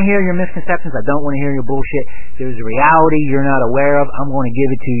 I don't want to hear your misconceptions. I don't want to hear your bullshit. There's a reality you're not aware of. I'm going to give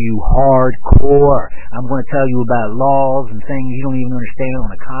it to you hardcore. I'm going to tell you about laws and things you don't even understand on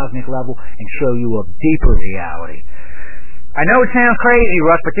a cosmic level and show you a deeper reality. I know it sounds crazy,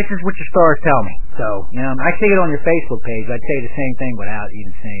 Russ, but this is what your stars tell me. So, I see it on your Facebook page. I'd say the same thing without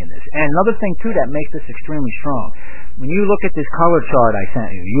even saying this. And another thing, too, that makes this extremely strong. When you look at this color chart I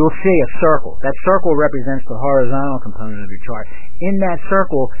sent you, you'll see a circle. That circle represents the horizontal component of your chart. In that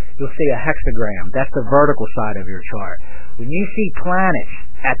circle, you'll see a hexagram. That's the vertical side of your chart. When you see planets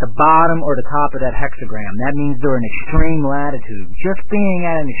at the bottom or the top of that hexagram, that means they're in extreme latitude. Just being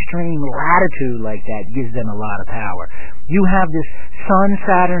at an extreme latitude like that gives them a lot of power. You have this Sun,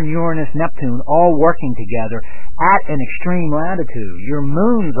 Saturn, Uranus, Neptune all working together at an extreme latitude. Your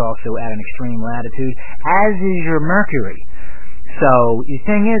moon's also at an extreme latitude, as is your Mercury. So the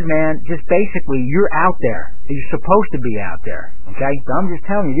thing is, man, just basically you're out there. You're supposed to be out there. Okay? So I'm just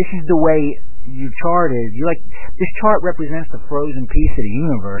telling you, this is the way your chart is. This chart represents the frozen piece of the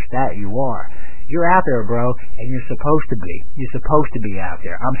universe that you are. You're out there, bro, and you're supposed to be. You're supposed to be out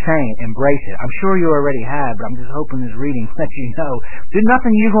there. I'm saying, embrace it. I'm sure you already have, but I'm just hoping this reading lets you know there's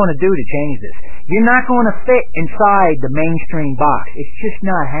nothing you're going to do to change this. You're not going to fit inside the mainstream box. It's just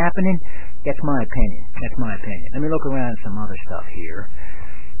not happening. That's my opinion. Let me look around at some other stuff here.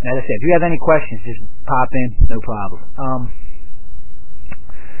 As I said, if you have any questions, just pop in. No problem.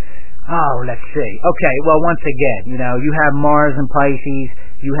 Let's see. Okay, well, once again, you have Mars in Pisces.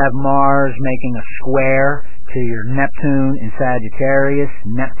 You have Mars making a square to your Neptune in Sagittarius.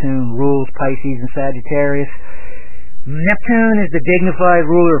 Neptune rules Pisces and Sagittarius. Neptune is the dignified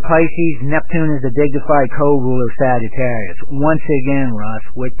ruler of Pisces. Neptune is the dignified co-ruler of Sagittarius. Once again, Russ,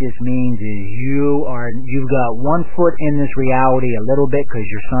 what this means is you've got one foot in this reality a little bit because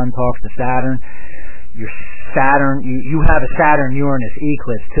your sun talks to Saturn. Your Saturn, you have a Saturn-Uranus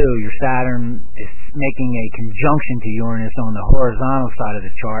eclipse too. Your Saturn is making a conjunction to Uranus on the horizontal side of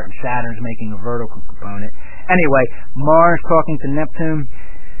the chart, and Saturn's making a vertical component. Anyway, Mars talking to Neptune.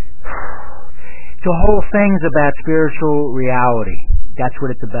 The whole thing's about spiritual reality. That's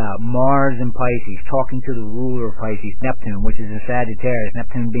what it's about. Mars and Pisces, talking to the ruler of Pisces, Neptune, which is in Sagittarius,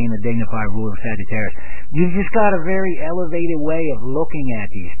 Neptune being the dignified ruler of Sagittarius. You've just got a very elevated way of looking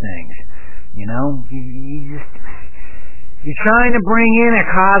at these things. You're trying to bring in a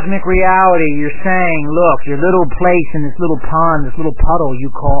cosmic reality. You're saying, look, your little place in this little pond, this little puddle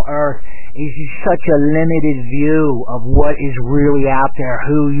you call Earth, is just such a limited view of what is really out there,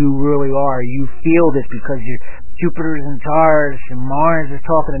 who you really are. You feel this because Jupiter's in Taurus and Mars is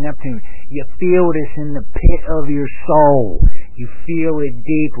talking to Neptune. You feel this in the pit of your soul. You feel it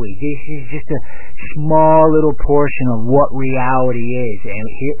deeply. This is just a small little portion of what reality is. And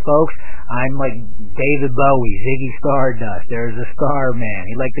here, folks, I'm like David Bowie, Ziggy Stardust. There's a star man.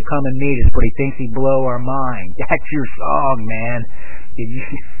 He'd like to come and meet us, but he thinks he'd blow our mind. That's your song, man. Did you?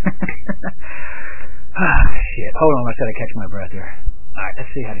 Shit. Hold on, I gotta catch my breath here. Alright,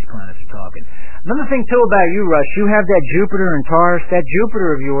 let's see how these planets are talking. Another thing, too, about you, Russ, you have that Jupiter and Taurus. That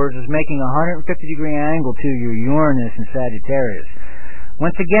Jupiter of yours is making a 150-degree angle to your Uranus and Sagittarius.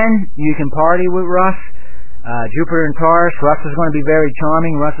 Once again, you can party with Russ. Jupiter and Taurus. Russ is going to be very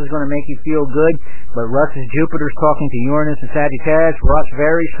charming. Russ is going to make you feel good. But Russ's Jupiter's talking to Uranus and Sagittarius. Russ,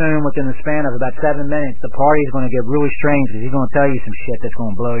 very soon, within the span of about 7 minutes, the party is going to get really strange because he's going to tell you some shit that's going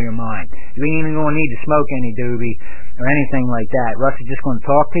to blow your mind. You ain't even going to need to smoke any doobie or anything like that. Russ is just going to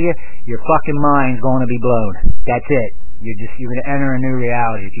talk to you. Your fucking mind's going to be blown. That's it. You're going to enter a new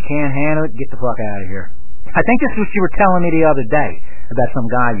reality. If you can't handle it, get the fuck out of here. I think this is what you were telling me the other day about some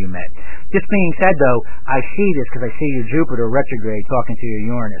guy you met. This being said, though, I see this because I see your Jupiter retrograde talking to your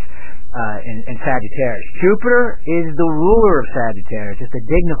Uranus in Sagittarius. Jupiter is the ruler of Sagittarius. It's the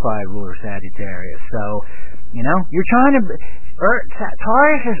dignified ruler of Sagittarius. So, you know, you're trying to...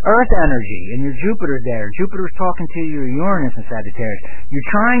 Taurus is earth energy, and your Jupiter's there. Jupiter's talking to your Uranus and Sagittarius. You're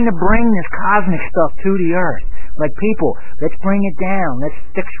trying to bring this cosmic stuff to the earth. Like, people, let's bring it down. Let's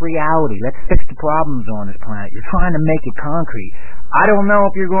fix reality. Let's fix the problems on this planet. You're trying to make it concrete. I don't know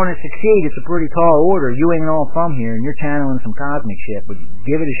if you're going to succeed. It's a pretty tall order. You ain't all from here, and you're channeling some cosmic shit, but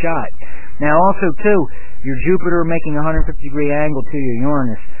give it a shot. Now, also, too, your Jupiter making a 150-degree angle to your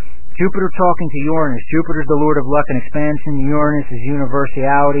Uranus. Jupiter talking to Uranus. Jupiter's the lord of luck and expansion. Uranus is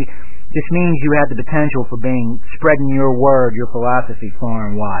universality. This means you have the potential for spreading your word, your philosophy far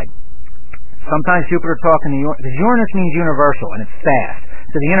and wide. Sometimes Jupiter talking to Uranus, because Uranus means universal and it's fast.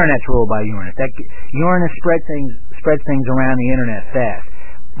 So the internet's ruled by Uranus. Uranus spreads things around the internet fast.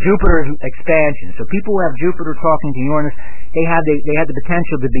 Jupiter is expansion. So people who have Jupiter talking to Uranus, they have the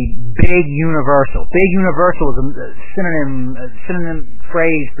potential to be big universal. Big universal is a synonym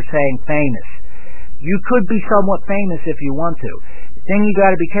phrase for saying famous. You could be somewhat famous if you want to. The thing you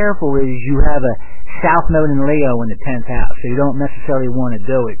got to be careful is you have a South Node in Leo in the 10th house, so you don't necessarily want to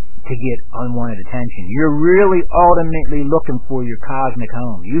do it to get unwanted attention. You're really ultimately looking for your cosmic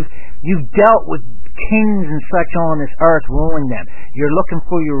home. You've dealt with kings and such on this earth, ruling them. You're looking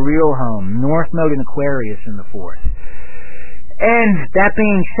for your real home. North Node in Aquarius in the 4th. And that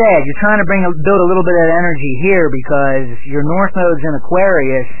being said, you're trying to build a little bit of energy here because your North Node's in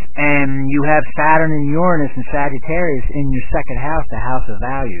Aquarius and you have Saturn and Uranus and Sagittarius in your 2nd house, the house of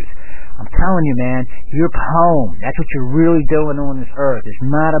values. I'm telling you, man, you're home. That's what you're really doing on this earth. It's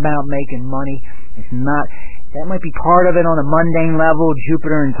not about making money. It's not. That might be part of it on a mundane level.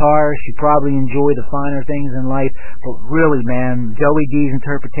 Jupiter and Taurus, you probably enjoy the finer things in life. But really, man, Joey D's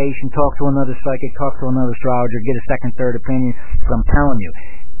interpretation, talk to another psychic, talk to another astrologer, get a second, third opinion. But I'm telling you,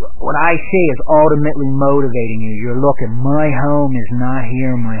 what I see is ultimately motivating you. You're looking, my home is not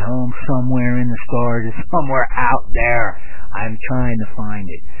here. My home's somewhere in the stars. It's somewhere out there. I'm trying to find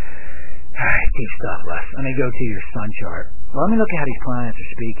it. Alright, deep stuff, Les. Let me go to your sun chart. Well, let me look at how these planets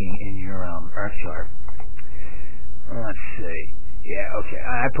are speaking in your earth chart. Let's see. Yeah, okay.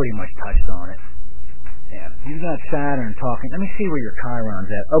 I pretty much touched on it. Yeah, you've got Saturn talking. Let me see where your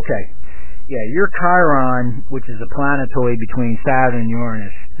Chiron's at. Okay. Yeah, your Chiron, which is a planetoid between Saturn and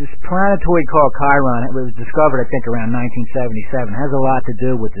Uranus. This planetoid called Chiron, it was discovered, I think, around 1977. It has a lot to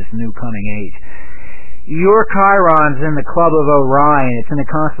do with this new coming age. Your Chiron's in the club of Orion. It's in a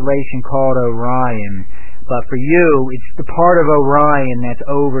constellation called Orion. But for you, it's the part of Orion that's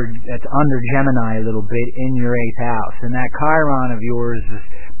under Gemini a little bit in your 8th house. And that Chiron of yours is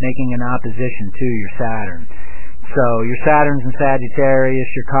making an opposition to your Saturn. So your Saturn's in Sagittarius,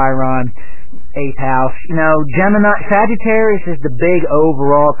 your Chiron, 8th house. You know, Sagittarius is the big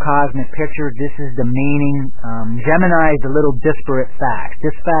overall cosmic picture. This is the meaning. Gemini is the little disparate facts.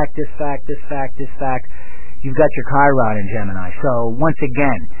 This fact, this fact, this fact, this fact. You've got your Chiron in Gemini. So once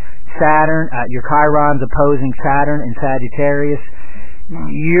again, Saturn, your Chiron's opposing Saturn in Sagittarius.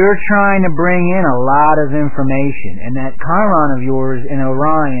 You're trying to bring in a lot of information, and that Chiron of yours in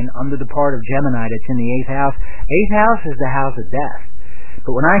Orion under the part of Gemini that's in the 8th house. 8th house is the house of death.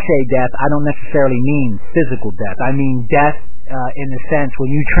 But when I say death, I don't necessarily mean physical death. I mean death in the sense when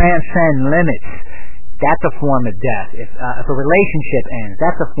you transcend limits. that's a form of death. If a relationship ends,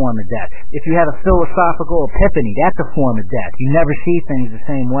 that's a form of death. If you have a philosophical epiphany, that's a form of death. You never see things the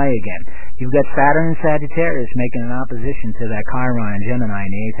same way again. You've got Saturn and Sagittarius making an opposition to that Chiron and Gemini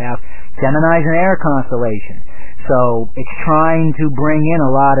in the 8th house. Gemini's an air constellation, so it's trying to bring in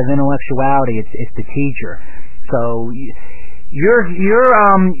a lot of intellectuality. It's the teacher. So you're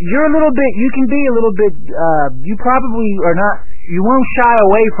a little bit. You can be a little bit. You probably are not. You won't shy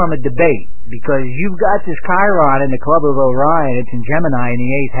away from a debate because you've got this Chiron in the Club of Orion. It's in Gemini in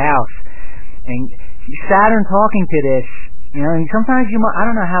the 8th house, and Saturn talking to this. You know, and sometimes you might, I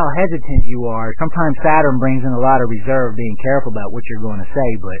don't know how hesitant you are. Sometimes Saturn brings in a lot of reserve, being careful about what you're going to say.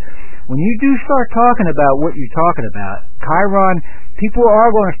 But when you do start talking about what you're talking about, Chiron, people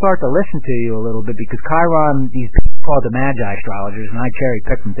are going to start to listen to you a little bit because Chiron, these people called the Magi astrologers, and I cherry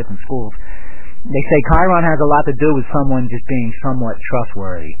pick from different schools, they say Chiron has a lot to do with someone just being somewhat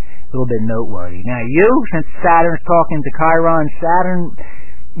trustworthy, a little bit noteworthy. Now you, since Saturn's talking to Chiron, Saturn,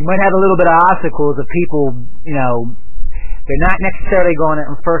 you might have a little bit of obstacles of people, you know, they're not necessarily going to,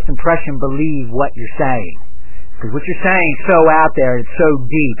 on first impression, believe what you're saying. Because what you're saying is so out there, it's so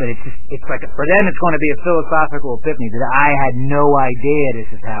deep, and it's like, for them it's going to be a philosophical epiphany that I had no idea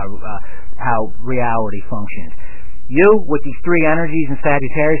this is how reality functions. You, with these three energies in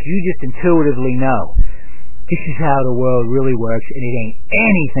Sagittarius, you just intuitively know this is how the world really works, and it ain't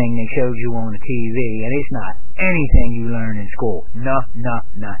anything they showed you on the TV, and it's not anything you learn in school. No.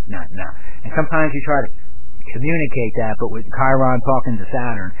 And sometimes you try to communicate that, but with Chiron talking to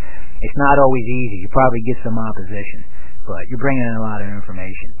Saturn, it's not always easy. You probably get some opposition, but you're bringing in a lot of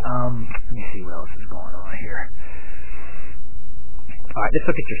information. Let me see what else is going on here. All right, let's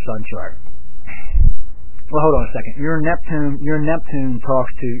look at your sun chart. Well, hold on a second. Your Neptune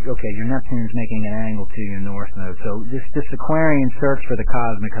talks to, okay, your Neptune's making an angle to your north node. So this Aquarian search for the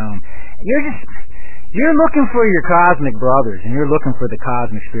cosmic home. You're looking for your cosmic brothers, and you're looking for the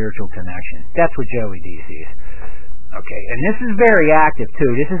cosmic spiritual connection. That's what Joey D sees. Okay, and this is very active,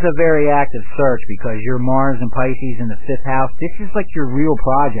 too. This is a very active search because your Mars and Pisces in the 5th house, this is like your real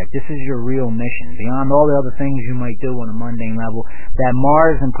project. This is your real mission. Beyond all the other things you might do on a mundane level, that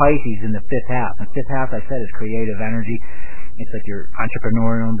Mars and Pisces in the 5th house. And 5th house, I said, is creative energy. It's like your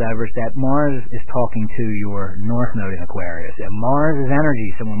entrepreneurial endeavors. That Mars is talking to your north node in Aquarius. And Mars is energy,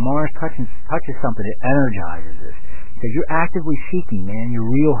 so when Mars touches something, it energizes this. So you're actively seeking, man, your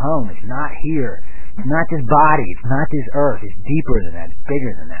real home. It's not here. It's not this body. It's not this earth. It's deeper than that. It's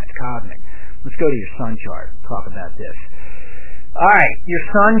bigger than that. It's cosmic. Let's go to your sun chart. Talk about this. All right, your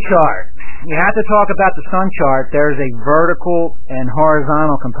sun chart. You have to talk about the sun chart. There's a vertical and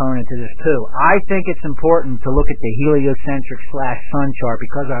horizontal component to this too. I think it's important to look at the heliocentric / sun chart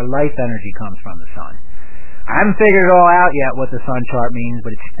because our life energy comes from the sun. I haven't figured it all out yet what the sun chart means,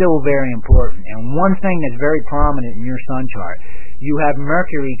 but it's still very important. And one thing that's very prominent in your sun chart, you have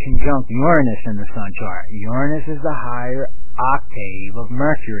Mercury conjunct Uranus in the sun chart. Uranus is the higher octave of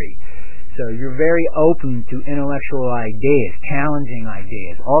Mercury. So you're very open to intellectual ideas, challenging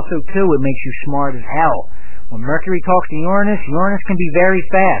ideas. Also, too, it makes you smart as hell. When Mercury talks to Uranus, Uranus can be very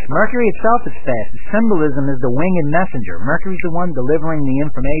fast. Mercury itself is fast. The symbolism is the winged messenger. Mercury's the one delivering the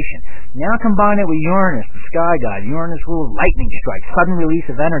information. Now combine it with Uranus, the sky god. Uranus rules lightning strikes, sudden release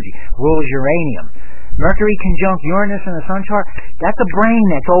of energy, rules uranium. Mercury conjunct Uranus in the sun chart, that's a brain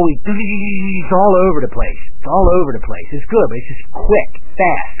that's always, it's all over the place. It's all over the place. It's good, but it's just quick,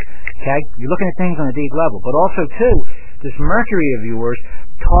 fast. Okay? You're looking at things on a deep level. But also, too, this Mercury of yours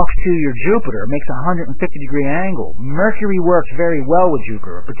talks to your Jupiter. It makes a 150-degree angle. Mercury works very well with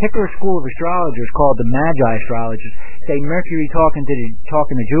Jupiter. A particular school of astrologers called the Magi astrologers say Mercury talking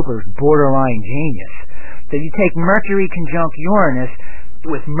to Jupiter is borderline genius. So you take Mercury conjunct Uranus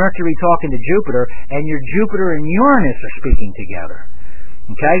with Mercury talking to Jupiter, and your Jupiter and Uranus are speaking together.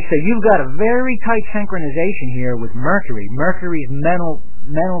 Okay, so you've got a very tight synchronization here with Mercury. Mercury's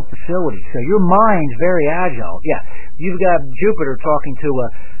mental facility. So your mind's very agile. Yeah, you've got Jupiter talking to a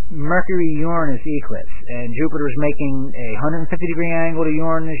Mercury-Uranus eclipse, and Jupiter's making a 150-degree angle to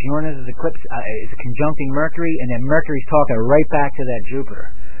Uranus. Uranus is conjuncting Mercury, and then Mercury's talking right back to that Jupiter.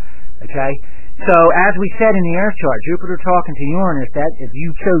 Okay? So, as we said in the Earth chart, Jupiter talking to Uranus, that if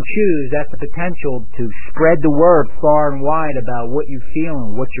you so choose, that's the potential to spread the word far and wide about what you feel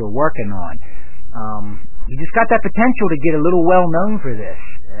and what you're working on. You just got that potential to get a little well-known for this.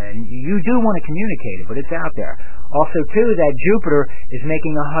 And you do want to communicate it, but it's out there. Also, too, that Jupiter is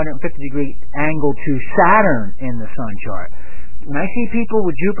making a 150-degree angle to Saturn in the sun chart. When I see people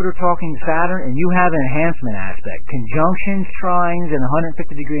with Jupiter talking to Saturn, and you have an enhancement aspect, conjunctions, trines, and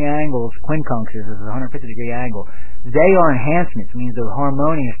 150-degree angles, quincunxes is a 150-degree angle, they are enhancements, means they're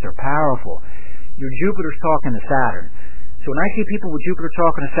harmonious, they're powerful. your Jupiter's talking to Saturn. So when I see people with Jupiter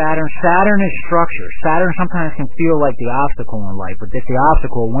talking to Saturn, Saturn is structure. Saturn sometimes can feel like the obstacle in life, but it's the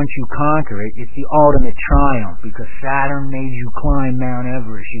obstacle. Once you conquer it, it's the ultimate triumph, because Saturn made you climb Mount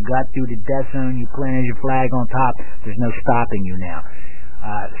Everest. You got through the death zone, you planted your flag on top. There's no stopping you now.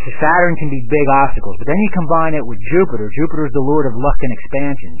 So Saturn can be big obstacles, but then you combine it with Jupiter. Jupiter is the lord of luck and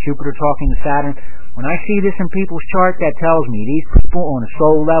expansion. Jupiter talking to Saturn. When I see this in people's chart, that tells me these people on a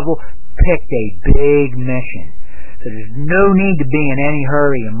soul level picked a big mission. So there's no need to be in any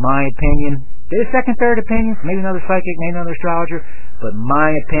hurry, in my opinion. There's a second, third opinion, maybe another psychic, maybe another astrologer, but my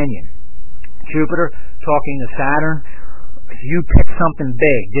opinion, Jupiter talking to Saturn, you pick something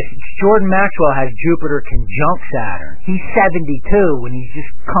big. Jordan Maxwell has Jupiter conjunct Saturn. He's 72 and he's just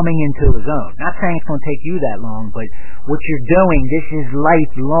coming into his own. Not saying it's going to take you that long, but what you're doing, this is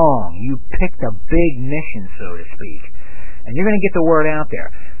lifelong. You picked a big mission, so to speak. And you're going to get the word out there.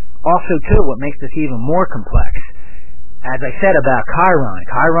 Also, too, what makes this even more complex, as I said about Chiron,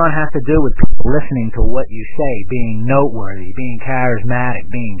 Chiron has to do with people listening to what you say, being noteworthy, being charismatic,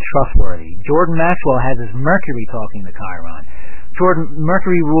 being trustworthy. Jordan Maxwell has his Mercury talking to Chiron.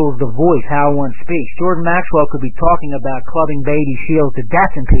 Mercury rules the voice, how one speaks. Jordan Maxwell could be talking about clubbing baby shields to death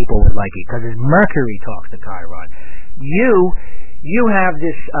and people would like it, because his Mercury talks to Chiron. You have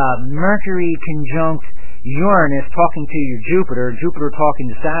this Mercury conjunct Uranus talking to your Jupiter, Jupiter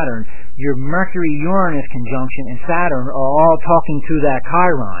talking to Saturn. Your Mercury-Uranus conjunction and Saturn are all talking to that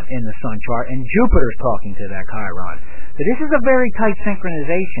Chiron in the sun chart, and Jupiter's talking to that Chiron. So this is a very tight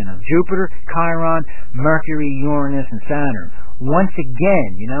synchronization of Jupiter, Chiron, Mercury, Uranus, and Saturn. Once again,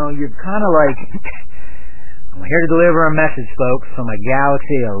 you're kind of like, I'm here to deliver a message, folks, from a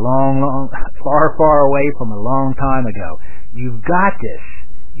galaxy far away from a long time ago. You've got this.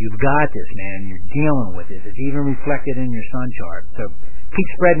 You've got this, man. You're dealing with this. It's even reflected in your sun chart. So keep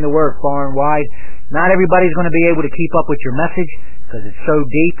spreading the word far and wide. Not everybody's going to be able to keep up with your message because it's so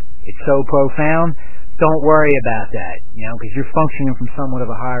deep, it's so profound. Don't worry about that, because you're functioning from somewhat of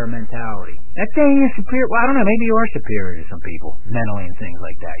a higher mentality. That saying you're superior. Well, I don't know. Maybe you are superior to some people mentally and things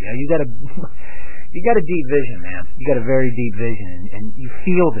like that. You got a deep vision, man. You got a very deep vision, and you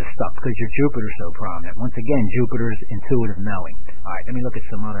feel this stuff because your Jupiter's so prominent. Once again, Jupiter's intuitive knowing. All right, let me look at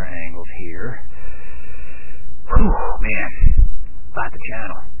some other angles here. Whew, man, about the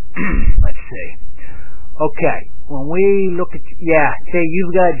channel. Let's see. Okay, when we look at, say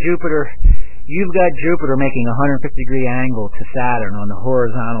you've got Jupiter making a 150-degree angle to Saturn on the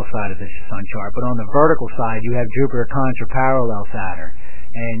horizontal side of the sun chart, but on the vertical side you have Jupiter contra-parallel Saturn,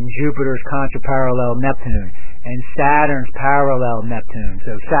 and Jupiter's contra-parallel Neptune, and Saturn's parallel Neptune.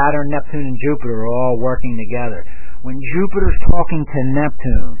 So Saturn, Neptune, and Jupiter are all working together. When Jupiter's talking to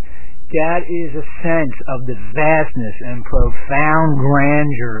Neptune, that is a sense of the vastness and profound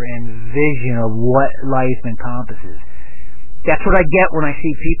grandeur and vision of what life encompasses. That's what I get when I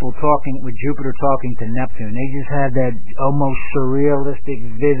see people talking with Jupiter talking to Neptune. They just have that almost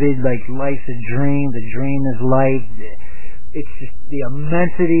surrealistic, vivid, like life's a dream, the dream is life. It's just the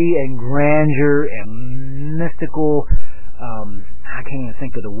immensity and grandeur and mystical, I can't even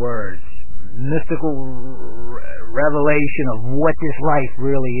think of the words, mystical revelation of what this life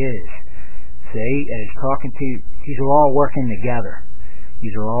really is. See? And it's talking to, these are all working together.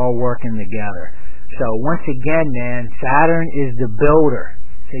 These are all working together. So once again, man, Saturn is the builder.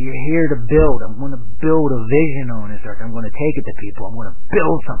 So you're here to build. I'm going to build a vision on this earth. I'm going to take it to people. I'm going to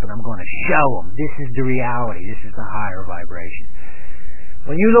build something. I'm going to show them. This is the reality. This is the higher vibration.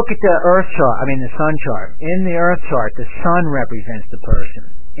 When you look at the the sun chart, in the earth chart, the sun represents the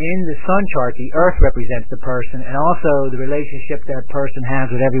person. In the sun chart, the earth represents the person, and also the relationship that person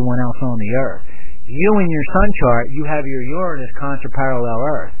has with everyone else on the earth. You, in your sun chart, you have your Uranus contra-parallel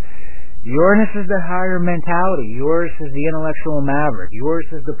earth. Uranus is the higher mentality. Uranus is the intellectual maverick.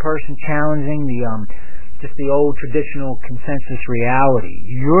 Uranus is the person challenging the old traditional consensus reality.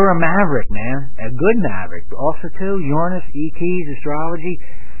 You're a maverick, man. A good maverick. Also, too, Uranus, ETs, astrology.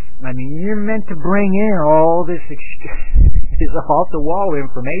 You're meant to bring in all this off-the-wall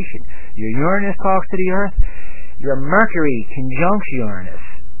information. Your Uranus talks to the Earth. Your Mercury conjuncts Uranus.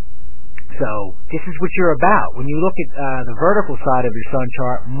 So this is what you're about. When you look at the vertical side of your sun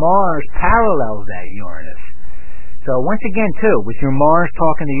chart, Mars parallels that Uranus. So once again, too, with your Mars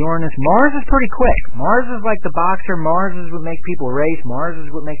talking to Uranus, Mars is pretty quick. Mars is like the boxer. Mars is what makes people race. Mars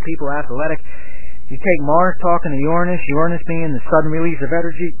is what makes people athletic. You take Mars talking to Uranus, Uranus being the sudden release of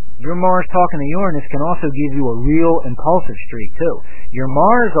energy, your Mars talking to Uranus can also give you a real impulsive streak, too. Your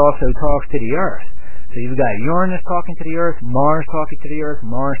Mars also talks to the Earth. So you've got Uranus talking to the Earth, Mars talking to the Earth,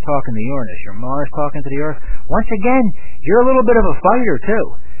 Mars talking to Uranus. Your Mars talking to the Earth. Once again, you're a little bit of a fighter,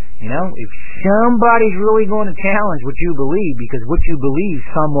 too. You know, if somebody's really going to challenge what you believe, because what you believe is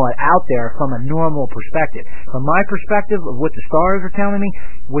somewhat out there from a normal perspective. From my perspective of what the stars are telling me,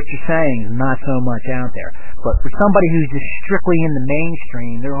 what you're saying is not so much out there. But for somebody who's just strictly in the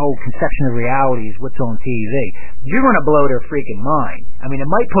mainstream, their whole conception of reality is what's on TV, you're going to blow their freaking mind. I mean,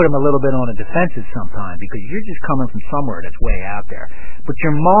 it might put them a little bit on a defensive sometime because you're just coming from somewhere that's way out there. But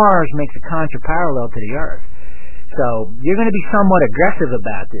your Mars makes a contra-parallel to the Earth. So you're going to be somewhat aggressive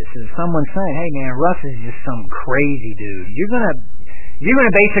about this. If someone's saying, "Hey man, Russ is just some crazy dude," you're going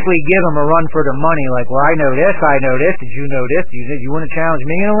to basically give them a run for their money. Like, well, I know this. Did you know this? You want to challenge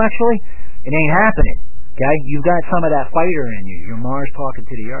me intellectually? It ain't happening. Okay, you've got some of that fighter in you. Your Mars talking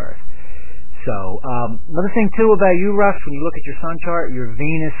to the Earth. So another thing too about you, Russ, when you look at your sun chart, your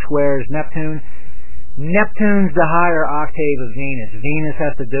Venus squares Neptune. Neptune's the higher octave of Venus. Venus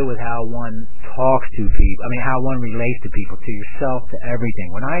has to do with how one talks to people. I mean, how one relates to people, to yourself, to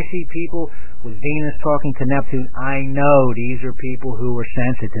everything. When I see people with Venus talking to Neptune, I know these are people who are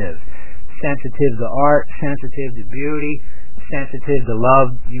sensitive. Sensitive to art, sensitive to beauty, sensitive to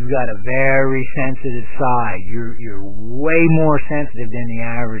love. You've got a very sensitive side. You're way more sensitive than the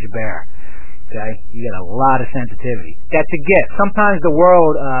average bear. Okay? You got a lot of sensitivity. That's a gift. Sometimes the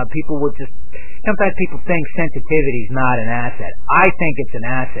world, sometimes people think sensitivity is not an asset. I think it's an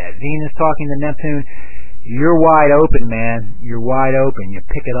asset. Venus talking to Neptune, you're wide open, man. You're wide open. You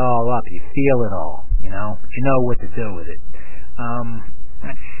pick it all up. You feel it all, you know. But you know what to do with it.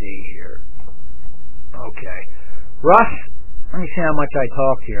 Let's see here. Okay. Russ, let me see how much I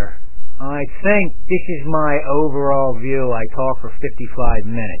talked here. I think this is my overall view. I talked for 55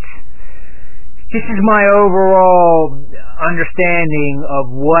 minutes. This is my overall understanding of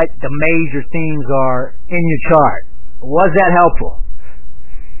what the major themes are in your chart. Was that helpful?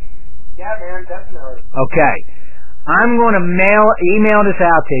 Yeah, man, definitely. Okay. I'm going to email this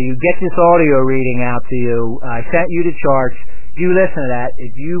out to you, get this audio reading out to you. I sent you the charts. You listen to that.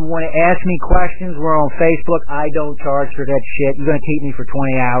 If you want to ask me questions, we're on Facebook. I don't charge for that shit. You're going to keep me for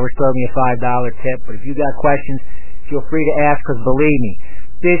 20 hours, throw me a $5 tip. But if you got questions, feel free to ask, because believe me,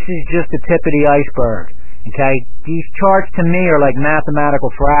 this is just the tip of the iceberg, okay? These charts to me are like mathematical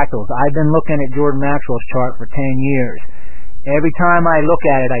fractals. I've been looking at Jordan Maxwell's chart for 10 years. Every time I look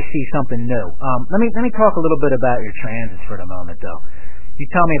at it, I see something new. Let me talk a little bit about your transits for the moment, though. You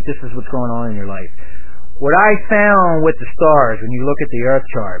tell me if this is what's going on in your life. What I found with the stars, when you look at the Earth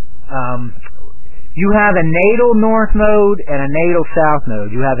chart, you have a natal north node and a natal south node.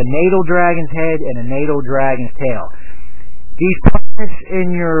 You have a natal dragon's head and a natal dragon's tail. These planets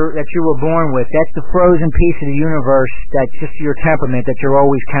that you were born with, that's the frozen piece of the universe, that's just your temperament that you're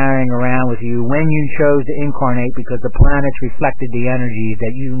always carrying around with you when you chose to incarnate, because the planets reflected the energies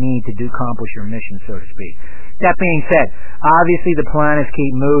that you need to accomplish your mission, so to speak. That being said, obviously the planets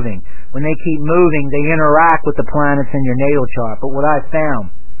keep moving. When they keep moving, they interact with the planets in your natal chart. But what I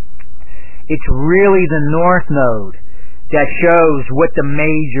found, it's really the north node that shows what the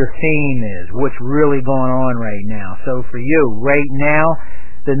major theme is, what's really going on right now. So for you, right now,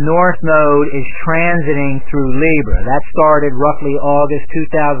 the North Node is transiting through Libra. That started roughly August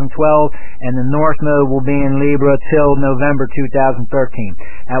 2012, and the North Node will be in Libra till November 2013,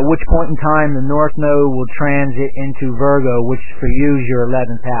 at which point in time the North Node will transit into Virgo, which for you is your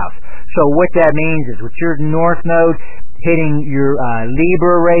 11th house. So what that means is, with your North Node hitting your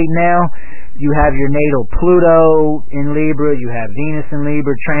Libra right now, you have your natal Pluto in Libra, you have Venus in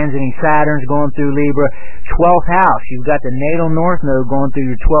Libra, transiting Saturn's going through Libra. 12th house, you've got the natal North Node going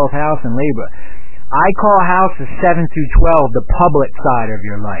through your 12th house in Libra. I call houses 7 through 12 the public side of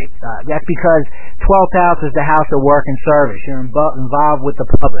your life. That's because 12th house is the house of work and service. You're involved with the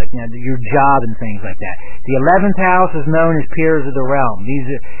public, your job and things like that. The 11th house is known as peers of the realm.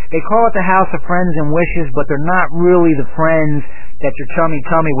 They call it the house of friends and wishes, but they're not really the friends that you're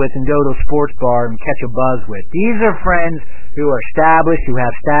chummy with and go to a sports bar and catch a buzz with. These are friends who are established, who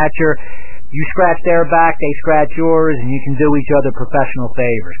have stature. You scratch their back, they scratch yours, and you can do each other professional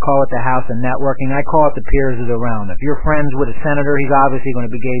favors. Call it the house of networking. I call it the peers of the realm. If you're friends with a senator, he's obviously going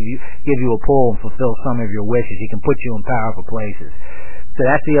to give you a pull and fulfill some of your wishes. He can put you in powerful places. So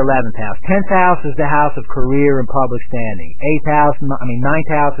that's the 11th house. 10th house is the house of career and public standing.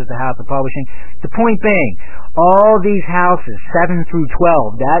 9th house is the house of publishing. The point being, all these houses, 7 through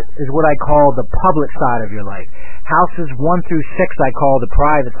 12, that is what I call the public side of your life. Houses 1 through 6 I call the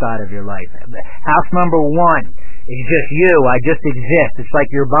private side of your life. House number 1 is just you. I just exist. It's like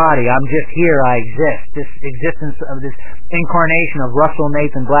your body. I'm just here. I exist. This existence of this incarnation of Russell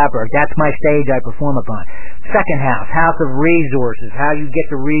Nathan Blattberg, that's my stage I perform upon. Second house, house of resources, how you get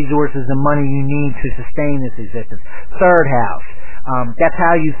the resources and money you need to sustain this existence. Third house, That's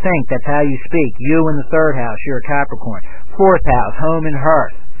how you think. That's how you speak. You in the third house, you're a Capricorn. Fourth house, home and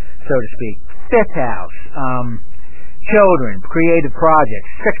hearth, so to speak. Fifth house, children, creative projects.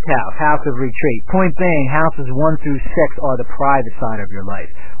 Sixth house, house of retreat. Point being, houses 1 through 6 are the private side of your life.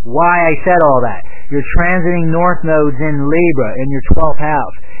 Why I said all that? You're transiting north nodes in Libra in your 12th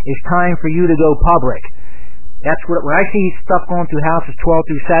house. It's time for you to go public. That's what, when I see stuff going through houses 12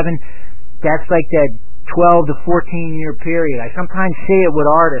 through 7, that's like that 12 to 14 year period. I sometimes see it with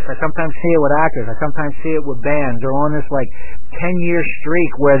artists. I sometimes see it with actors. I sometimes see it with bands. They're on this like 10-year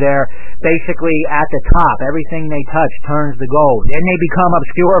streak where they're basically at the top. Everything they touch turns to gold. Then they become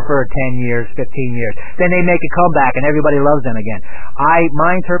obscure for 10 years, 15 years. Then they make a comeback and everybody loves them again.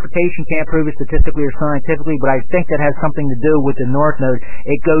 My interpretation can't prove it statistically or scientifically, but I think that has something to do with the North Node.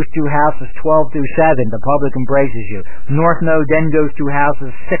 It goes through houses 12 through 7. The public embraces you. North Node then goes through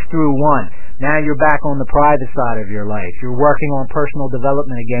houses 6 through 1. Now you're back on the private side of your life. You're working on personal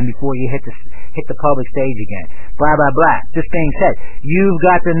development again before you hit the public stage again. Blah, blah, blah. This being said, you've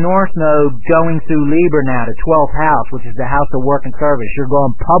got the North Node going through Libra now, the 12th house, which is the house of work and service. You're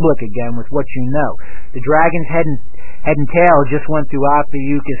going public again with what you know. The dragon's head and tail just went through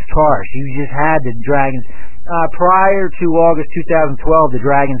Ophiuchus Taurus. You just had the dragon's... prior to August 2012, the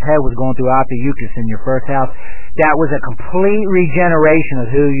dragon's head was going through Ophiuchus in your first house. That was a complete regeneration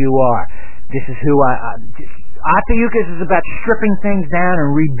of who you are. This is who Ophiuchus is about stripping things down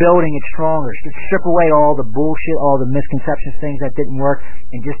and rebuilding it stronger. Just strip away all the bullshit, all the misconceptions, things that didn't work,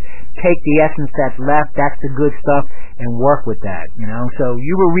 and just take the essence that's left, that's the good stuff, and work with that, you know? So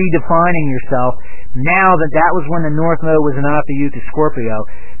you were redefining yourself. Now that was when the North Node was in Ophiuchus Scorpio,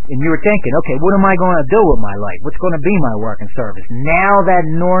 and you were thinking, okay, what am I going to do with my life? What's going to be my work and service? Now that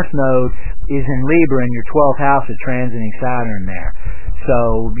North Node is in Libra and your 12th house is transiting Saturn there.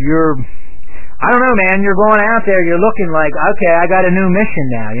 So I don't know, man, you're going out there, you're looking like, okay, I got a new mission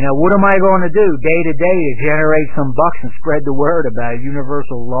now. You know, what am I going to do day to day to generate some bucks and spread the word about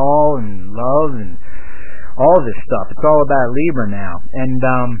universal law and love and all this stuff? It's all about Libra now. And,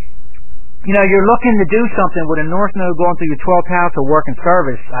 you know, you're looking to do something with a North Node going through your 12th house of work and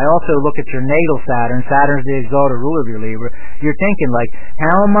service. I also look at your natal Saturn. Saturn's the exalted ruler of your Libra. You're thinking, like,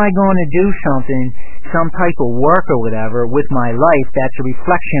 how am I going to do something, some type of work or whatever, with my life that's a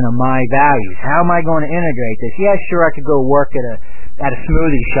reflection of my values? How am I going to integrate this? Yeah, sure, I could go work at a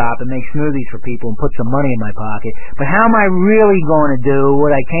smoothie shop and make smoothies for people and put some money in my pocket. But how am I really going to do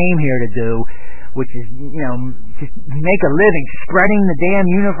what I came here to do, which is, you know, just make a living spreading the damn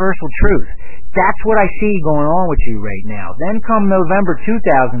universal truth? That's what I see going on with you right now. Then come November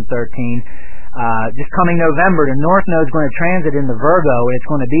 2013, just coming November, the North Node's going to transit into Virgo, and it's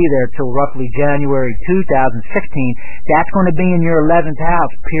going to be there till roughly January 2016. That's going to be in your 11th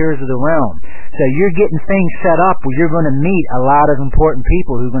house, Peers of the Realm. So you're getting things set up where you're going to meet a lot of important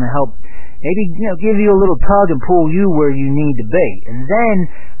people who are going to help maybe, you know, give you a little tug and pull you where you need to be. And then,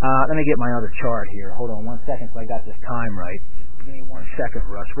 let me get my other chart here. Hold on 1 second so I got this time right. Give me 1 second,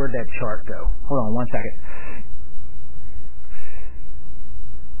 Russ. Where'd that chart go? Hold on 1 second.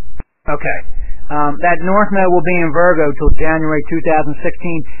 Okay. That North Node will be in Virgo till January 2016,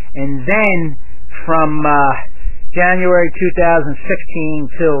 and then from January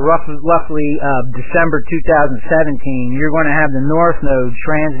 2016 till roughly December 2017, you're going to have the North Node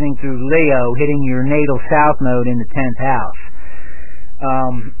transiting through Leo, hitting your natal South Node in the 10th house.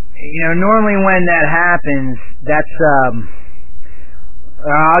 You know, normally when that happens, that's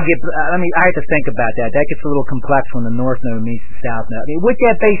I have to think about that. That gets a little complex when the North Node meets the South Node. I mean, what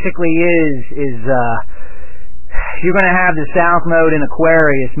that basically is you're going to have the South Node in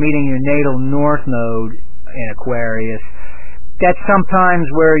Aquarius meeting your natal North Node in Aquarius. That's sometimes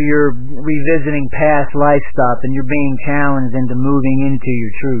where you're revisiting past life stuff and you're being challenged into moving into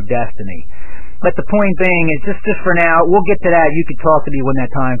your true destiny. But the point being is, just for now, we'll get to that. You can talk to me when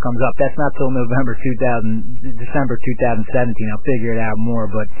that time comes up. That's not till December 2017. I'll figure it out more.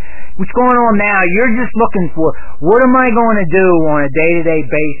 But what's going on now, you're just looking for, what am I going to do on a day-to-day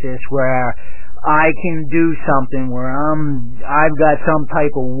basis where I can do something where I've got some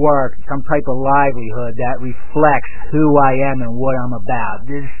type of work, some type of livelihood that reflects who I am and what I'm about.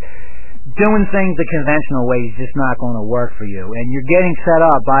 Doing things the conventional way is just not going to work for you. And you're getting set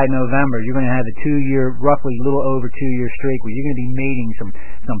up by November. You're going to have a 2-year, roughly a little over 2-year streak where you're going to be meeting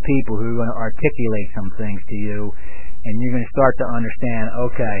some people who are going to articulate some things to you, and you're going to start to understand,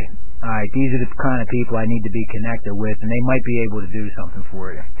 okay, all right, these are the kind of people I need to be connected with, and they might be able to do something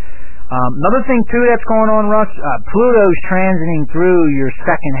for you. Another thing too that's going on, Russ, Pluto's transiting through your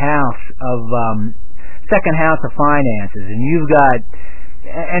second house of finances, and you've got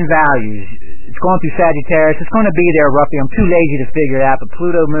and values. It's going through Sagittarius. It's going to be there roughly. I'm too lazy to figure it out, but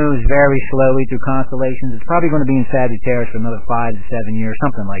Pluto moves very slowly through constellations. It's probably going to be in Sagittarius for another 5 to 7 years,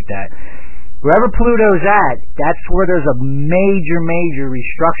 something like that. Wherever Pluto's at, that's where there's a major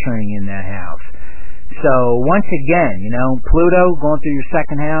restructuring in that house. So once again, Pluto going through your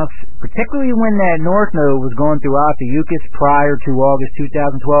second house, particularly when that North Node was going through Ophiuchus prior to August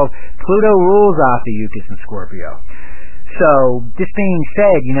 2012, Pluto rules Ophiuchus in Scorpio. So, this being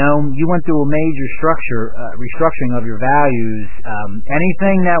said, you went through a major restructuring of your values.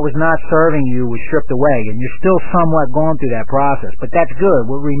 Anything that was not serving you was stripped away, and you're still somewhat going through that process. But that's good.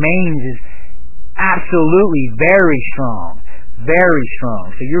 What remains is absolutely very strong. Very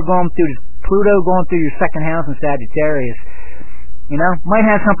strong. So you're going through Pluto going through your second house in Sagittarius. Might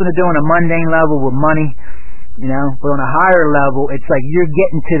have something to do on a mundane level with money. But on a higher level, it's like you're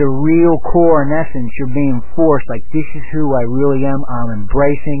getting to the real core. In essence, you're being forced. Like, this is who I really am. I'm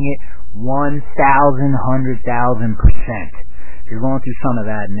embracing it 1,000, 100,000%. You're going through some of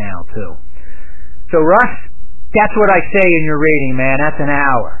that now, too. So, Russ, that's what I say in your reading, man. That's an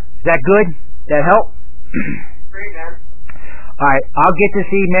hour. Is that good? That help? Great, man. All right, I'll get this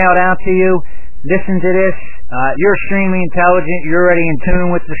emailed out to you. Listen to this. You're extremely intelligent. You're already in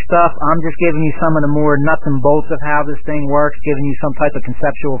tune with the stuff. I'm just giving you some of the more nuts and bolts of how this thing works, giving you some type of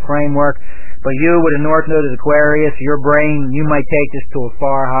conceptual framework. But you, with a North Node as Aquarius, your brain, you might take this to a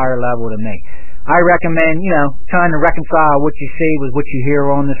far higher level than me. I recommend, trying to reconcile what you see with what you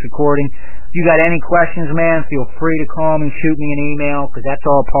hear on this recording. If you got any questions, man, feel free to call me, shoot me an email, because that's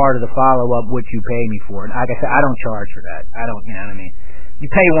all part of the follow-up, what you pay me for. And like I said, I don't charge for that. I don't, you know what I mean? You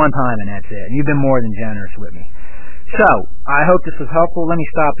pay one time and that's it. And you've been more than generous with me. So, I hope this was helpful. Let me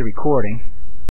stop the recording.